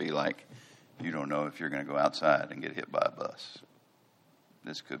there would be like, you don't know if you're going to go outside and get hit by a bus.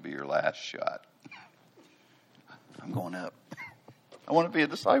 This could be your last shot. I'm going up. I want to be a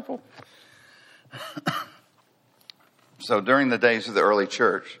disciple. So during the days of the early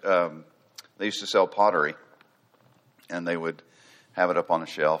church, they used to sell pottery, and they would have it up on a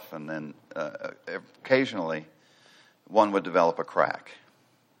shelf, and then occasionally one would develop a crack.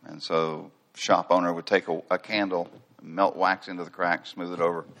 And so shop owner would take a candle, melt wax into the crack, smooth it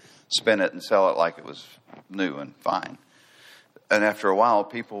over, spin it, and sell it like it was new and fine. And after a while,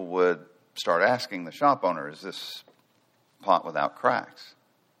 people would start asking the shop owner, is this pot without cracks?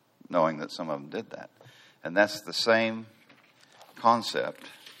 Knowing that some of them did that. And that's the same concept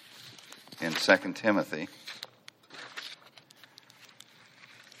in 2 Timothy,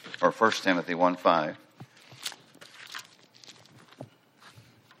 or 1 Timothy 1:5.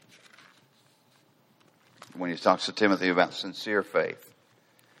 When he talks to Timothy about sincere faith.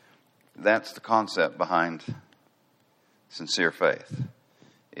 That's the concept behind sincere faith.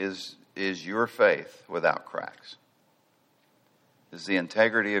 Is your faith without cracks? Is the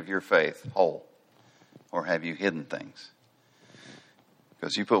integrity of your faith whole? Or have you hidden things?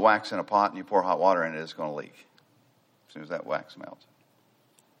 Because you put wax in a pot and you pour hot water in it, it's going to leak as soon as that wax melts.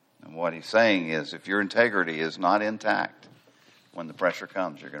 And what he's saying is, if your integrity is not intact, when the pressure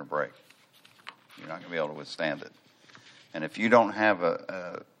comes, you're going to break. You're not going to be able to withstand it. And if you don't have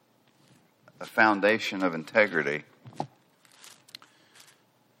a foundation of integrity,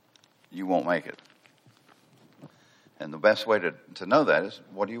 you won't make it. And the best way to know that is,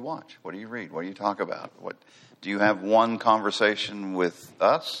 what do you watch? What do you read? What do you talk about? Do you have one conversation with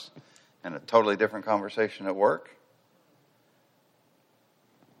us and a totally different conversation at work?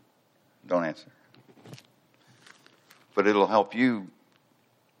 Don't answer. But it'll help you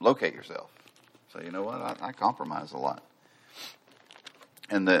locate yourself. So you know what? I compromise a lot.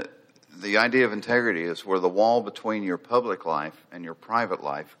 And the idea of integrity is where the wall between your public life and your private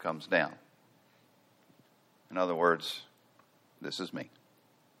life comes down. In other words, this is me.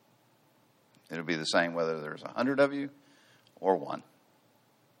 It'll be the same whether there's 100 of you or one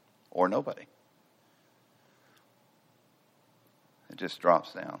or nobody. It just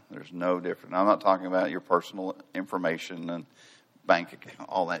drops down. There's no difference. I'm not talking about your personal information and bank account,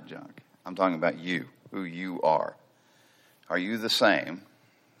 all that junk. I'm talking about you, who you are. Are you the same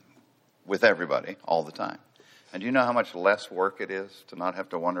with everybody all the time? And do you know how much less work it is to not have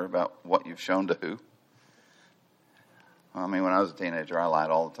to wonder about what you've shown to who? I mean, when I was a teenager, I lied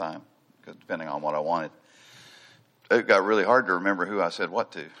all the time, because depending on what I wanted. It got really hard to remember who I said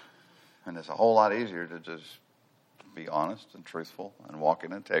what to. And it's a whole lot easier to just be honest and truthful and walk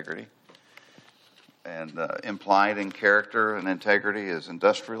in integrity. And implied in character and integrity is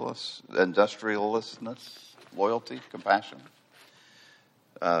industrialistness, loyalty, compassion.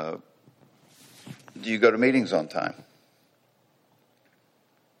 Do you go to meetings on time?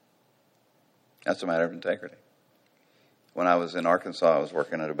 That's a matter of integrity. When I was in Arkansas, I was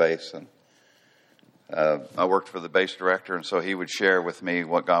working at a base, and I worked for the base director, and so he would share with me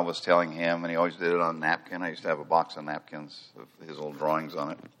what God was telling him, and he always did it on a napkin. I used to have a box of napkins with his little drawings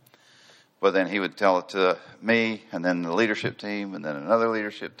on it. But then he would tell it to me, and then the leadership team, and then another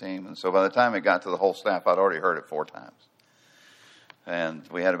leadership team. And so by the time it got to the whole staff, I'd already heard it 4 times. And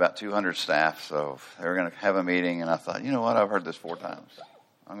we had about 200 staff, so they were going to have a meeting, and I thought, you know what, I've heard this 4 times.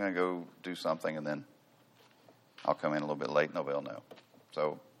 I'm going to go do something, and then I'll come in a little bit late, nobody will know.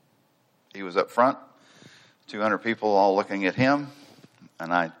 So he was up front, 200 people all looking at him,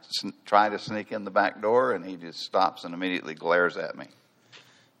 and I try to sneak in the back door, and he just stops and immediately glares at me.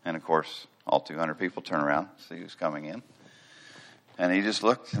 And, of course, all 200 people turn around, see who's coming in. And he just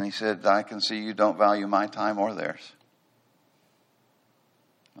looked, and he said, I can see you don't value my time or theirs.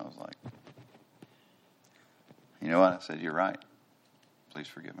 I was like, you know what? I said, you're right. Please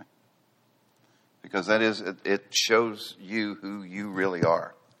forgive me. Because that is, it shows you who you really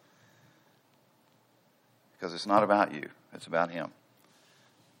are. Because it's not about you. It's about him.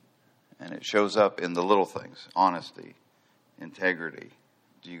 And it shows up in the little things. Honesty, integrity.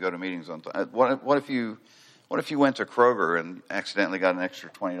 Do you go to meetings on time? What if you went to Kroger and accidentally got an extra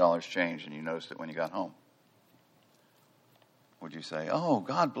 $20 change and you noticed it when you got home? Would you say, oh,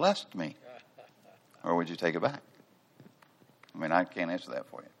 God blessed me? Or would you take it back? I mean, I can't answer that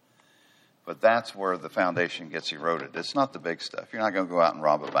for you. But that's where the foundation gets eroded. It's not the big stuff. You're not going to go out and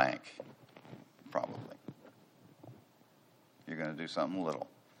rob a bank, probably. You're going to do something little.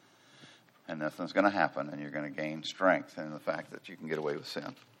 And nothing's going to happen, and you're going to gain strength in the fact that you can get away with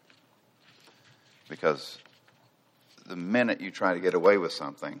sin. Because the minute you try to get away with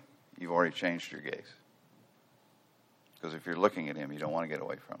something, you've already changed your gaze. Because if you're looking at him, you don't want to get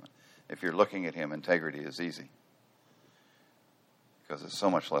away from it. If you're looking at him, integrity is easy. Because it's so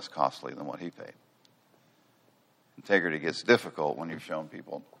much less costly than what he paid. Integrity gets difficult when you've shown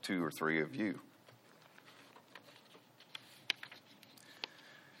people 2 or 3 of you.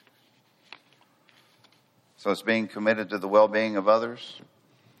 So it's being committed to the well-being of others,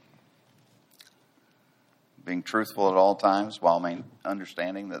 being truthful at all times while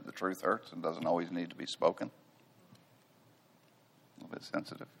understanding that the truth hurts and doesn't always need to be spoken. A little bit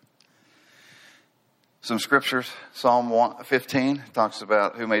sensitive. Some scriptures. Psalm 15 talks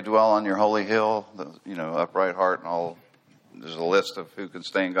about who may dwell on your holy hill, upright heart and all. There's a list of who can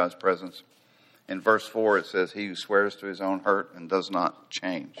stay in God's presence. In verse 4 it says, he who swears to his own hurt and does not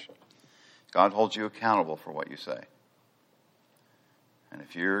change. God holds you accountable for what you say. And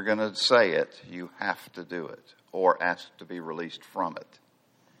if you're going to say it, you have to do it or ask to be released from it.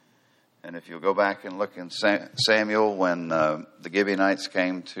 And if you'll go back and look in Samuel, when the Gibeonites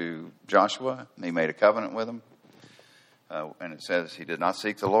came to Joshua, he made a covenant with them. And it says he did not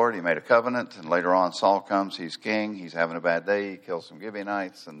seek the Lord. He made a covenant. And later on, Saul comes. He's king. He's having a bad day. He kills some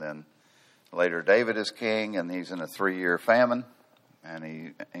Gibeonites. And then later, David is king, and he's in a 3-year famine. And he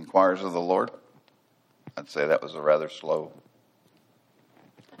inquires of the Lord. I'd say that was a rather slow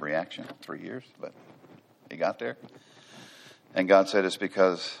reaction, 3 years, but he got there. And God said it's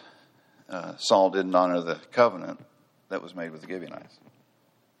because Saul didn't honor the covenant that was made with the Gibeonites.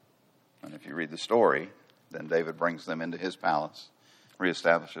 And if you read the story, then David brings them into his palace,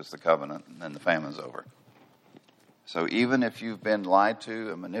 reestablishes the covenant, and then the famine's over. So even if you've been lied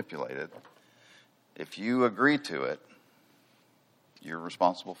to and manipulated, if you agree to it, you're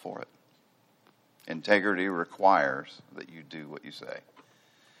responsible for it. Integrity requires that you do what you say.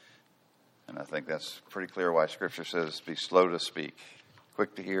 And I think that's pretty clear why Scripture says be slow to speak.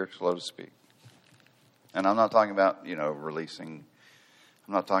 Quick to hear, slow to speak. And I'm not talking about, releasing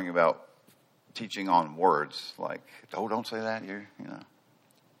I'm not talking about teaching on words like, oh, don't say that.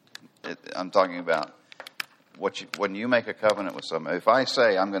 I'm talking about when you make a covenant with somebody. If I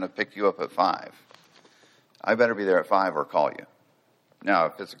say I'm going to pick you up at 5, I better be there at 5 or call you. Now,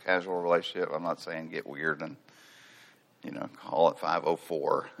 if it's a casual relationship, I'm not saying get weird and, call it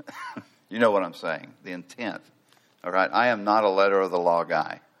 5:04. You know what I'm saying. The intent. All right. I am not a letter of the law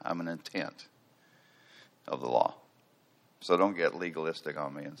guy. I'm an intent of the law. So don't get legalistic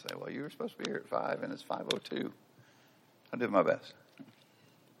on me and say, well, you were supposed to be here at 5 and it's 5:02. I did my best.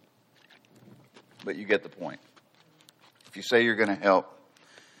 But you get the point. If you say you're going to help,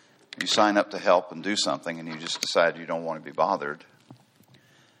 you sign up to help and do something and you just decide you don't want to be bothered,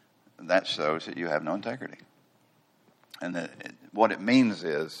 that shows that you have no integrity. And what it means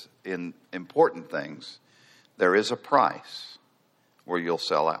is, in important things, there is a price where you'll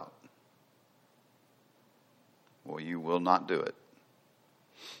sell out. Well, you will not do it.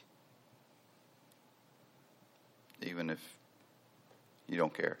 Even if you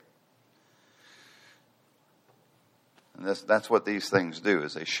don't care. And that's what these things do,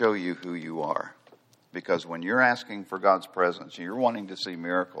 is they show you who you are. Because when you're asking for God's presence, you're wanting to see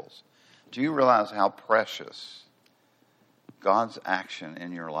miracles, do you realize how precious God's action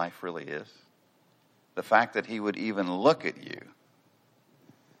in your life really is? The fact that He would even look at you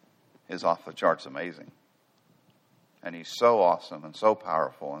is off the charts amazing. And He's so awesome and so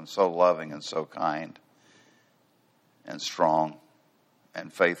powerful and so loving and so kind and strong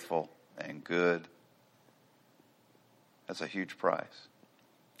and faithful and good. That's a huge price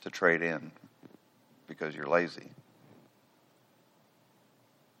to trade in because you're lazy,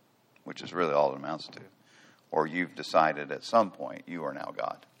 which is really all it amounts to. Or you've decided at some point you are now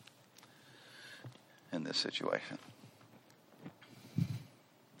God in this situation.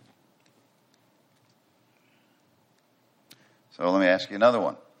 So let me ask you another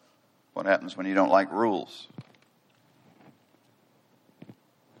one. What happens when you don't like rules?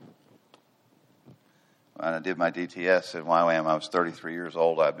 When I did my DTS at YWAM, I was 33 years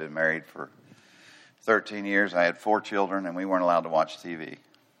old. I'd been married for 13 years. I had 4 children, and we weren't allowed to watch TV.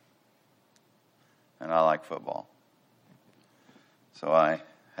 And I like football. So I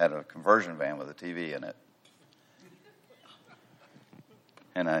had a conversion van with a TV in it.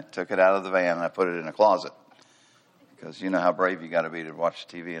 And I took it out of the van and I put it in a closet. Because you know how brave you got to be to watch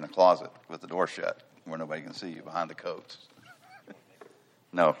TV in a closet with the door shut where nobody can see you behind the coats.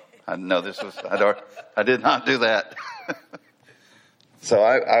 I did not do that. So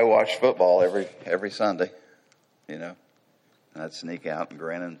I watched football every Sunday, And I'd sneak out and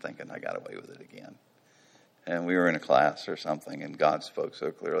grin and thinking I got away with it again. And we were in a class or something, and God spoke so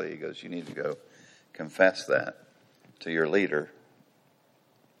clearly. He goes, you need to go confess that to your leader,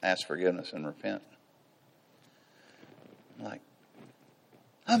 ask forgiveness, and repent. I'm like,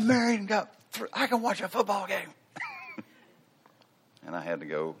 I'm married and I can watch a football game. And I had to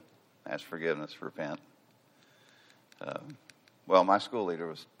go ask forgiveness, repent. My school leader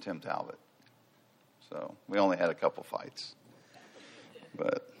was Tim Talbot. So we only had a couple fights.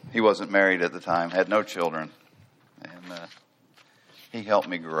 But he wasn't married at the time, had no children. And he helped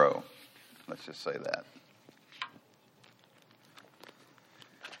me grow. Let's just say that.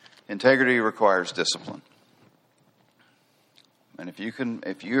 Integrity requires discipline. And if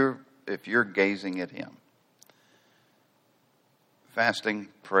you're gazing at Him, fasting,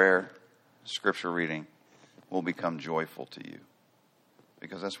 prayer, scripture reading will become joyful to you.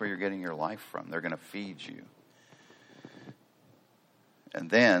 Because that's where you're getting your life from. They're going to feed you. And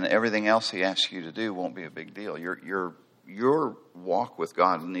then everything else He asks you to do won't be a big deal. Your walk with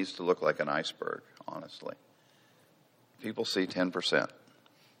God needs to look like an iceberg, honestly. People see 10%.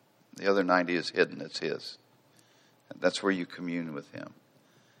 The other 90 is hidden. It's His. And that's where you commune with Him.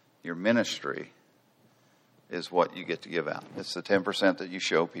 Your ministry is what you get to give out. It's the 10% that you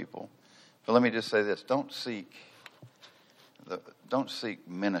show people. But let me just say this. Don't seek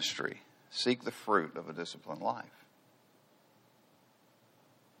ministry. Seek the fruit of a disciplined life.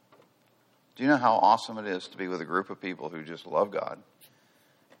 Do you know how awesome it is to be with a group of people who just love God?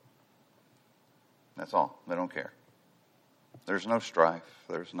 That's all. They don't care. There's no strife.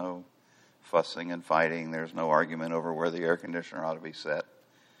 There's no fussing and fighting. There's no argument over where the air conditioner ought to be set,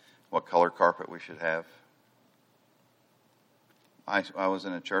 what color carpet we should have. I was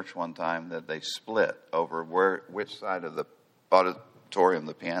in a church one time that they split over which side of the auditorium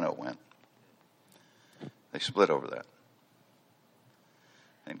the piano went. They split over that.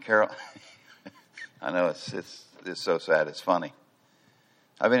 And Carol, I know it's so sad, it's funny.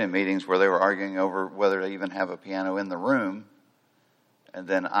 I've been in meetings where they were arguing over whether to even have a piano in the room. And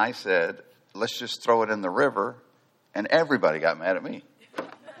then I said, let's just throw it in the river. And everybody got mad at me.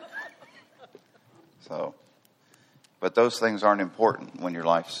 So, but those things aren't important when your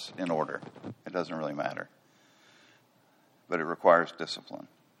life's in order. It doesn't really matter. But it requires discipline.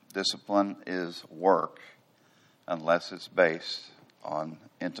 Discipline is work unless it's based on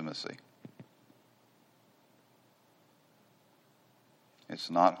intimacy. It's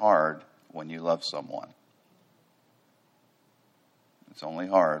not hard when you love someone. It's only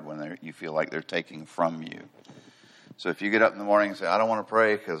hard when you feel like they're taking from you. So if you get up in the morning and say, I don't want to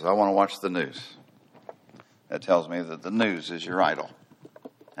pray because I want to watch the news, that tells me that the news is your idol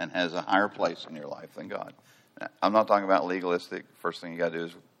and has a higher place in your life than God. I'm not talking about legalistic. First thing you got to do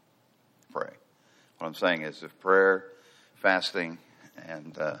is pray. What I'm saying is if prayer, fasting,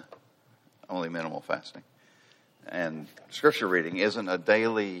 and only minimal fasting, and scripture reading isn't a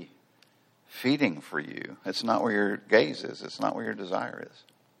daily feeding for you, it's not where your gaze is. It's not where your desire is.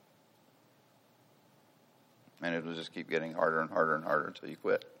 And it'll just keep getting harder and harder and harder until you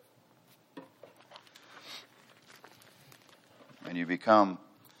quit. And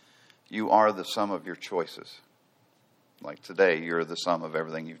you are the sum of your choices. Like today, you're the sum of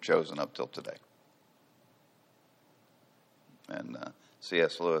everything you've chosen up till today. And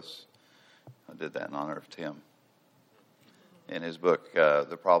C.S. Lewis did that in honor of Tim. In his book,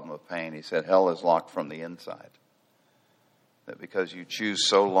 The Problem of Pain, he said, hell is locked from the inside. That because you choose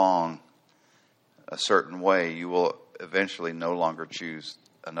so long a certain way, you will eventually no longer choose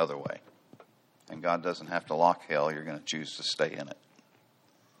another way. And God doesn't have to lock hell. You're going to choose to stay in it.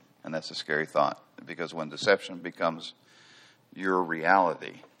 And that's a scary thought. Because when deception becomes your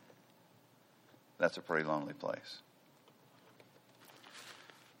reality, that's a pretty lonely place.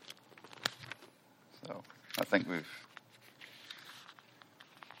 So I think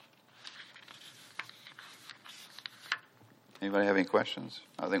anybody have any questions?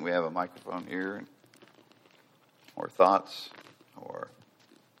 I think we have a microphone here. Or thoughts? Or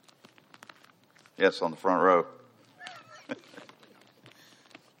yes, on the front row.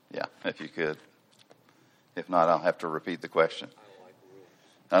 Yeah, if you could. If not, I'll have to repeat the question.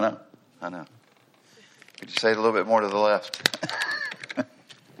 I know. Could you say it a little bit more to the left?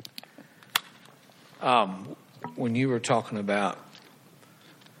 When you were talking about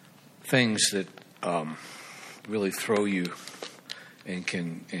things that really throw you and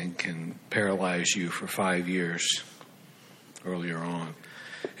can paralyze you for 5 years earlier on,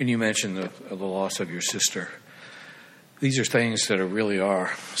 and you mentioned the loss of your sister. These are things that really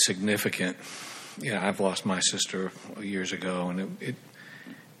are significant. I've lost my sister years ago, and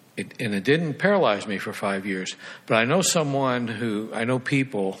it didn't paralyze me for 5 years. But I know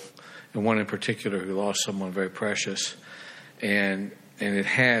people, and one in particular who lost someone very precious, and it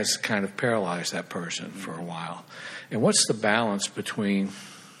has kind of paralyzed that person for a while. And what's the balance between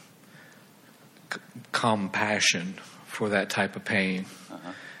compassion for that type of pain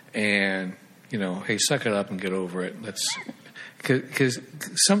and, hey, suck it up and get over it. Because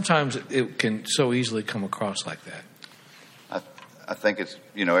sometimes it can so easily come across like that. I think it's,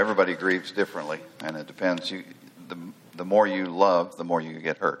 everybody grieves differently, and it depends. The more you love, the more you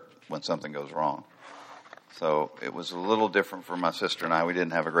get hurt when something goes wrong. So it was a little different for my sister and I. We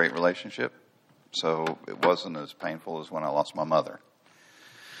didn't have a great relationship, so it wasn't as painful as when I lost my mother.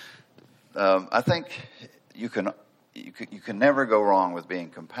 I think you can never go wrong with being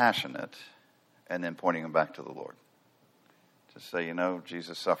compassionate and then pointing them back to the Lord. Just say,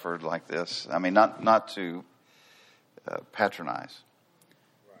 Jesus suffered like this. I mean, not to patronize,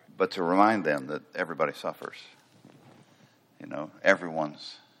 but to remind them that everybody suffers.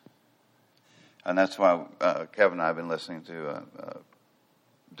 Everyone's. And that's why Kevin and I have been listening to a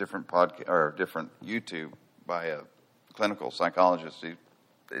different podcast or different YouTube by a clinical psychologist.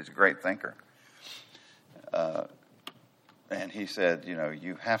 He's a great thinker. And he said,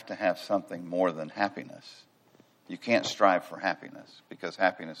 you have to have something more than happiness. You can't strive for happiness because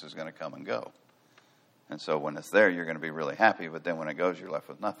happiness is going to come and go. And so when it's there, you're going to be really happy, but then when it goes, you're left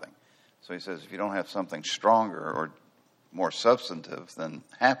with nothing. So he says, if you don't have something stronger or more substantive than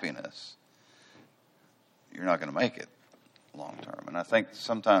happiness, you're not going to make it long term. And I think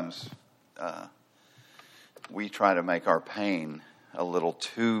sometimes we try to make our pain a little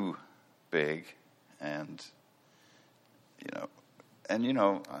too big, and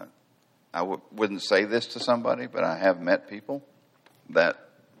I wouldn't say this to somebody, but I have met people that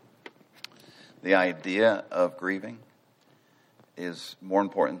the idea of grieving is more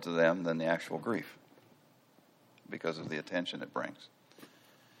important to them than the actual grief because of the attention it brings.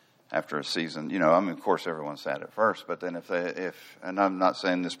 After a season, of course everyone's sad at first, but then and I'm not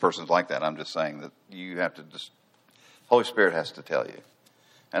saying this person's like that, I'm just saying that you have to Holy Spirit has to tell you.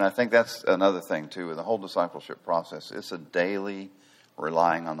 And I think that's another thing too, with the whole discipleship process. It's a daily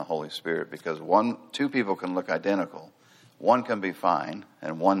relying on the Holy Spirit, because two people can look identical. One can be fine,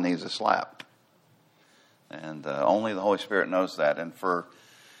 and one needs a slap. And only the Holy Spirit knows that. And for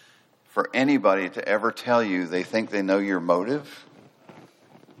anybody to ever tell you they think they know your motive,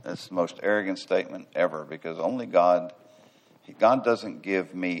 that's the most arrogant statement ever, because only God doesn't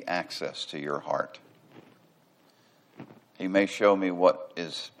give me access to your heart. He may show me what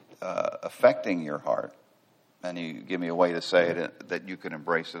is affecting your heart, and He give me a way to say it that you can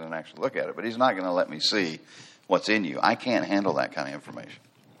embrace it and actually look at it. But He's not going to let me see what's in you. I can't handle that kind of information.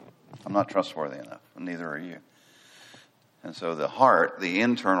 I'm not trustworthy enough, and neither are you. And so the heart, the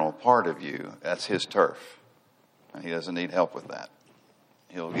internal part of you, that's His turf. And He doesn't need help with that.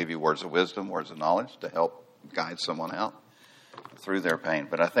 He'll give you words of wisdom, words of knowledge to help guide someone out through their pain.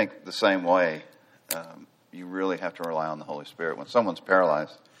 But I think the same way, you really have to rely on the Holy Spirit. When someone's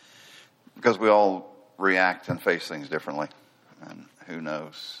paralyzed, because we all react and face things differently, and who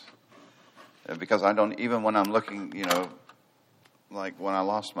knows? Because I don't, even when I'm looking, like when I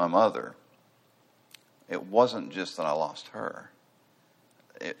lost my mother, it wasn't just that I lost her.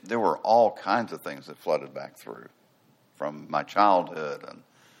 There were all kinds of things that flooded back through from my childhood and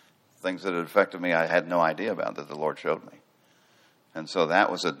things that had affected me I had no idea about that the Lord showed me. And so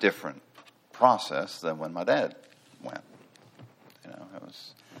that was a different process than when my dad went.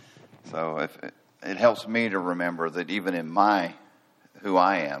 It helps me to remember that even in who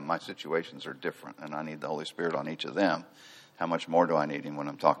I am, my situations are different, and I need the Holy Spirit on each of them. How much more do I need Him when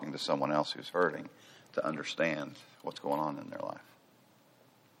I'm talking to someone else who's hurting to understand what's going on in their life?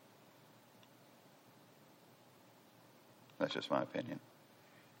 That's just my opinion.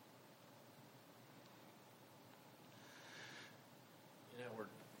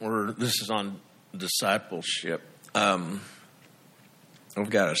 This is on discipleship. I've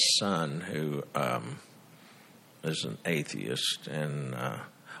got a son who is an atheist, and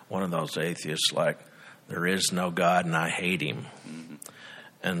one of those atheists like, there is no God and I hate Him. Mm-hmm.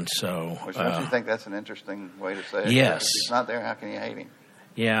 And so... don't you think that's an interesting way to say it? Yes. If He's not there, how can you hate Him?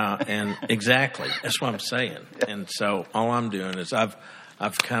 Yeah, and exactly. That's what I'm saying. Yeah. And so all I'm doing is I've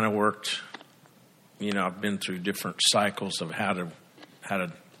kind of worked, I've been through different cycles of how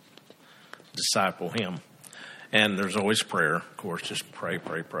to disciple him. And there's always prayer, of course, just pray,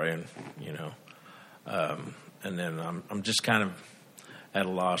 and, and then I'm just kind of at a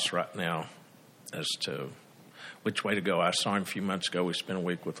loss right now as to which way to go. I saw him a few months ago. We spent a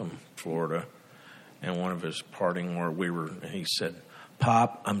week with him in Florida, and one of his parting he said,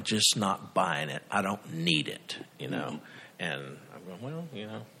 "Pop, I'm just not buying it. I don't need it, Mm-hmm. And I'm going,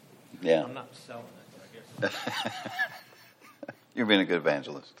 yeah. I'm not selling it, I guess. You're being a good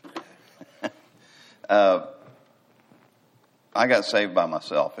evangelist. I got saved by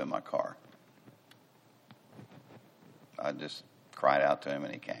myself in my car. I just cried out to Him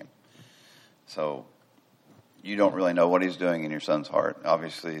and He came. So you don't really know what He's doing in your son's heart.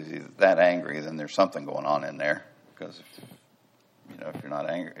 Obviously, if he's that angry, then there's something going on in there. Because if you're not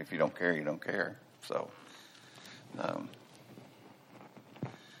angry, if you don't care, you don't care. So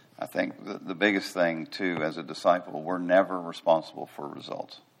I think the biggest thing too, as a disciple, we're never responsible for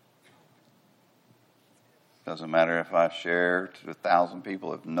results. Doesn't matter if I share to 1,000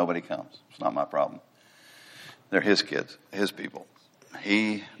 people, if nobody comes. It's not my problem. They're His kids, His people.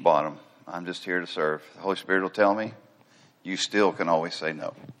 He bought them. I'm just here to serve. The Holy Spirit will tell me, you still can always say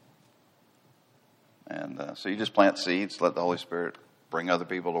no. And so you just plant seeds, let the Holy Spirit bring other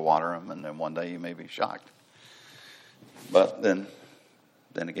people to water them, and then one day you may be shocked. But then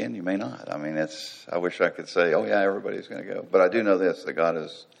again, you may not. I mean, I wish I could say, oh yeah, everybody's going to go. But I do know this, that God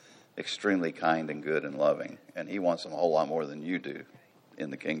is extremely kind and good and loving, and He wants them a whole lot more than you do in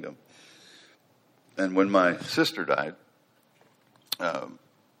the kingdom. And when my sister died,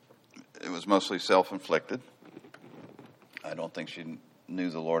 it was mostly self-inflicted. I don't think she knew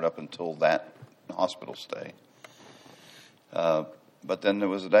the Lord up until that hospital stay. But then there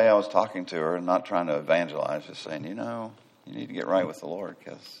was a day I was talking to her and not trying to evangelize, just saying, you need to get right with the Lord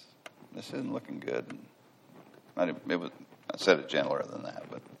because this isn't looking good. I said it gentler than that,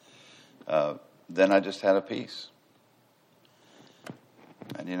 but then I just had a peace.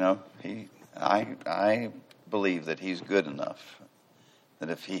 And I believe that He's good enough that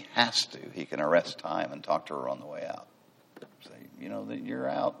if He has to, He can arrest time and talk to her on the way out. Say, that you're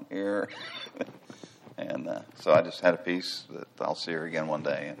out here. And so I just had a peace that I'll see her again one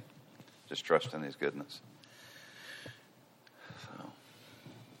day and just trust in His goodness. So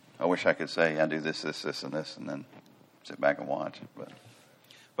I wish I could say, I do this, and this, and then sit back and watch.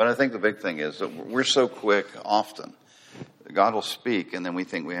 But I think the big thing is that we're so quick often. God will speak, and then we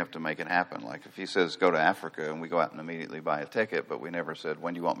think we have to make it happen. Like if he says, go to Africa, and we go out and immediately buy a ticket, but we never said,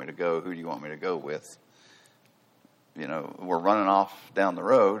 when do you want me to go? Who do you want me to go with? You know, we're running off down the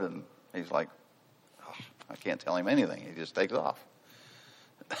road, and he's like, oh, I can't tell him anything. He just takes off.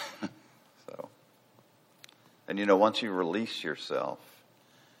 So, and you know, once you release yourself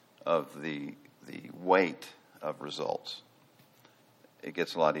of the weight of results, it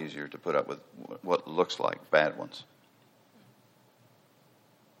gets a lot easier to put up with what looks like bad ones.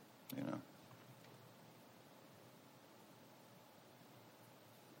 You know.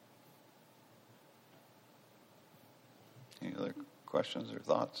 Any other questions or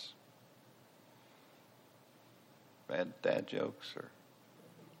thoughts? Bad dad jokes or?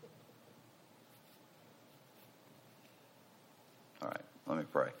 All right, let me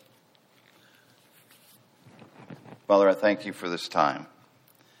pray. Father, I thank you for this time.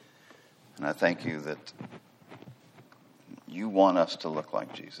 And I thank you that you want us to look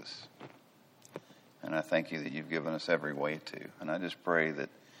like Jesus. And I thank you that you've given us every way to. And I just pray that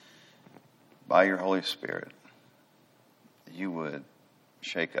by your Holy Spirit, you would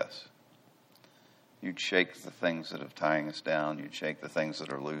shake us. You'd shake the things that are tying us down. You'd shake the things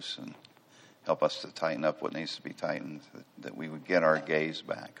that are loose and help us to tighten up what needs to be tightened, that we would get our gaze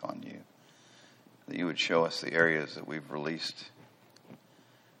back on you. That you would show us the areas that we've released.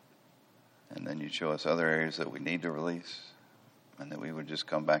 And then you'd show us other areas that we need to release. And that we would just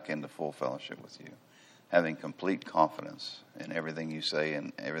come back into full fellowship with you, having complete confidence in everything you say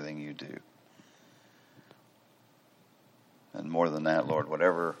and everything you do. And more than that, Lord,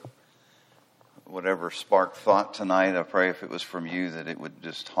 whatever sparked thought tonight, I pray if it was from you that it would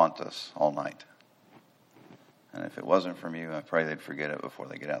just haunt us all night. And if it wasn't from you, I pray they'd forget it before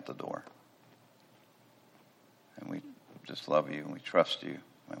they get out the door. And we just love you and we trust you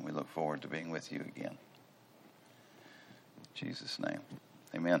and we look forward to being with you again. In Jesus' name,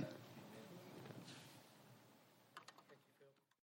 amen.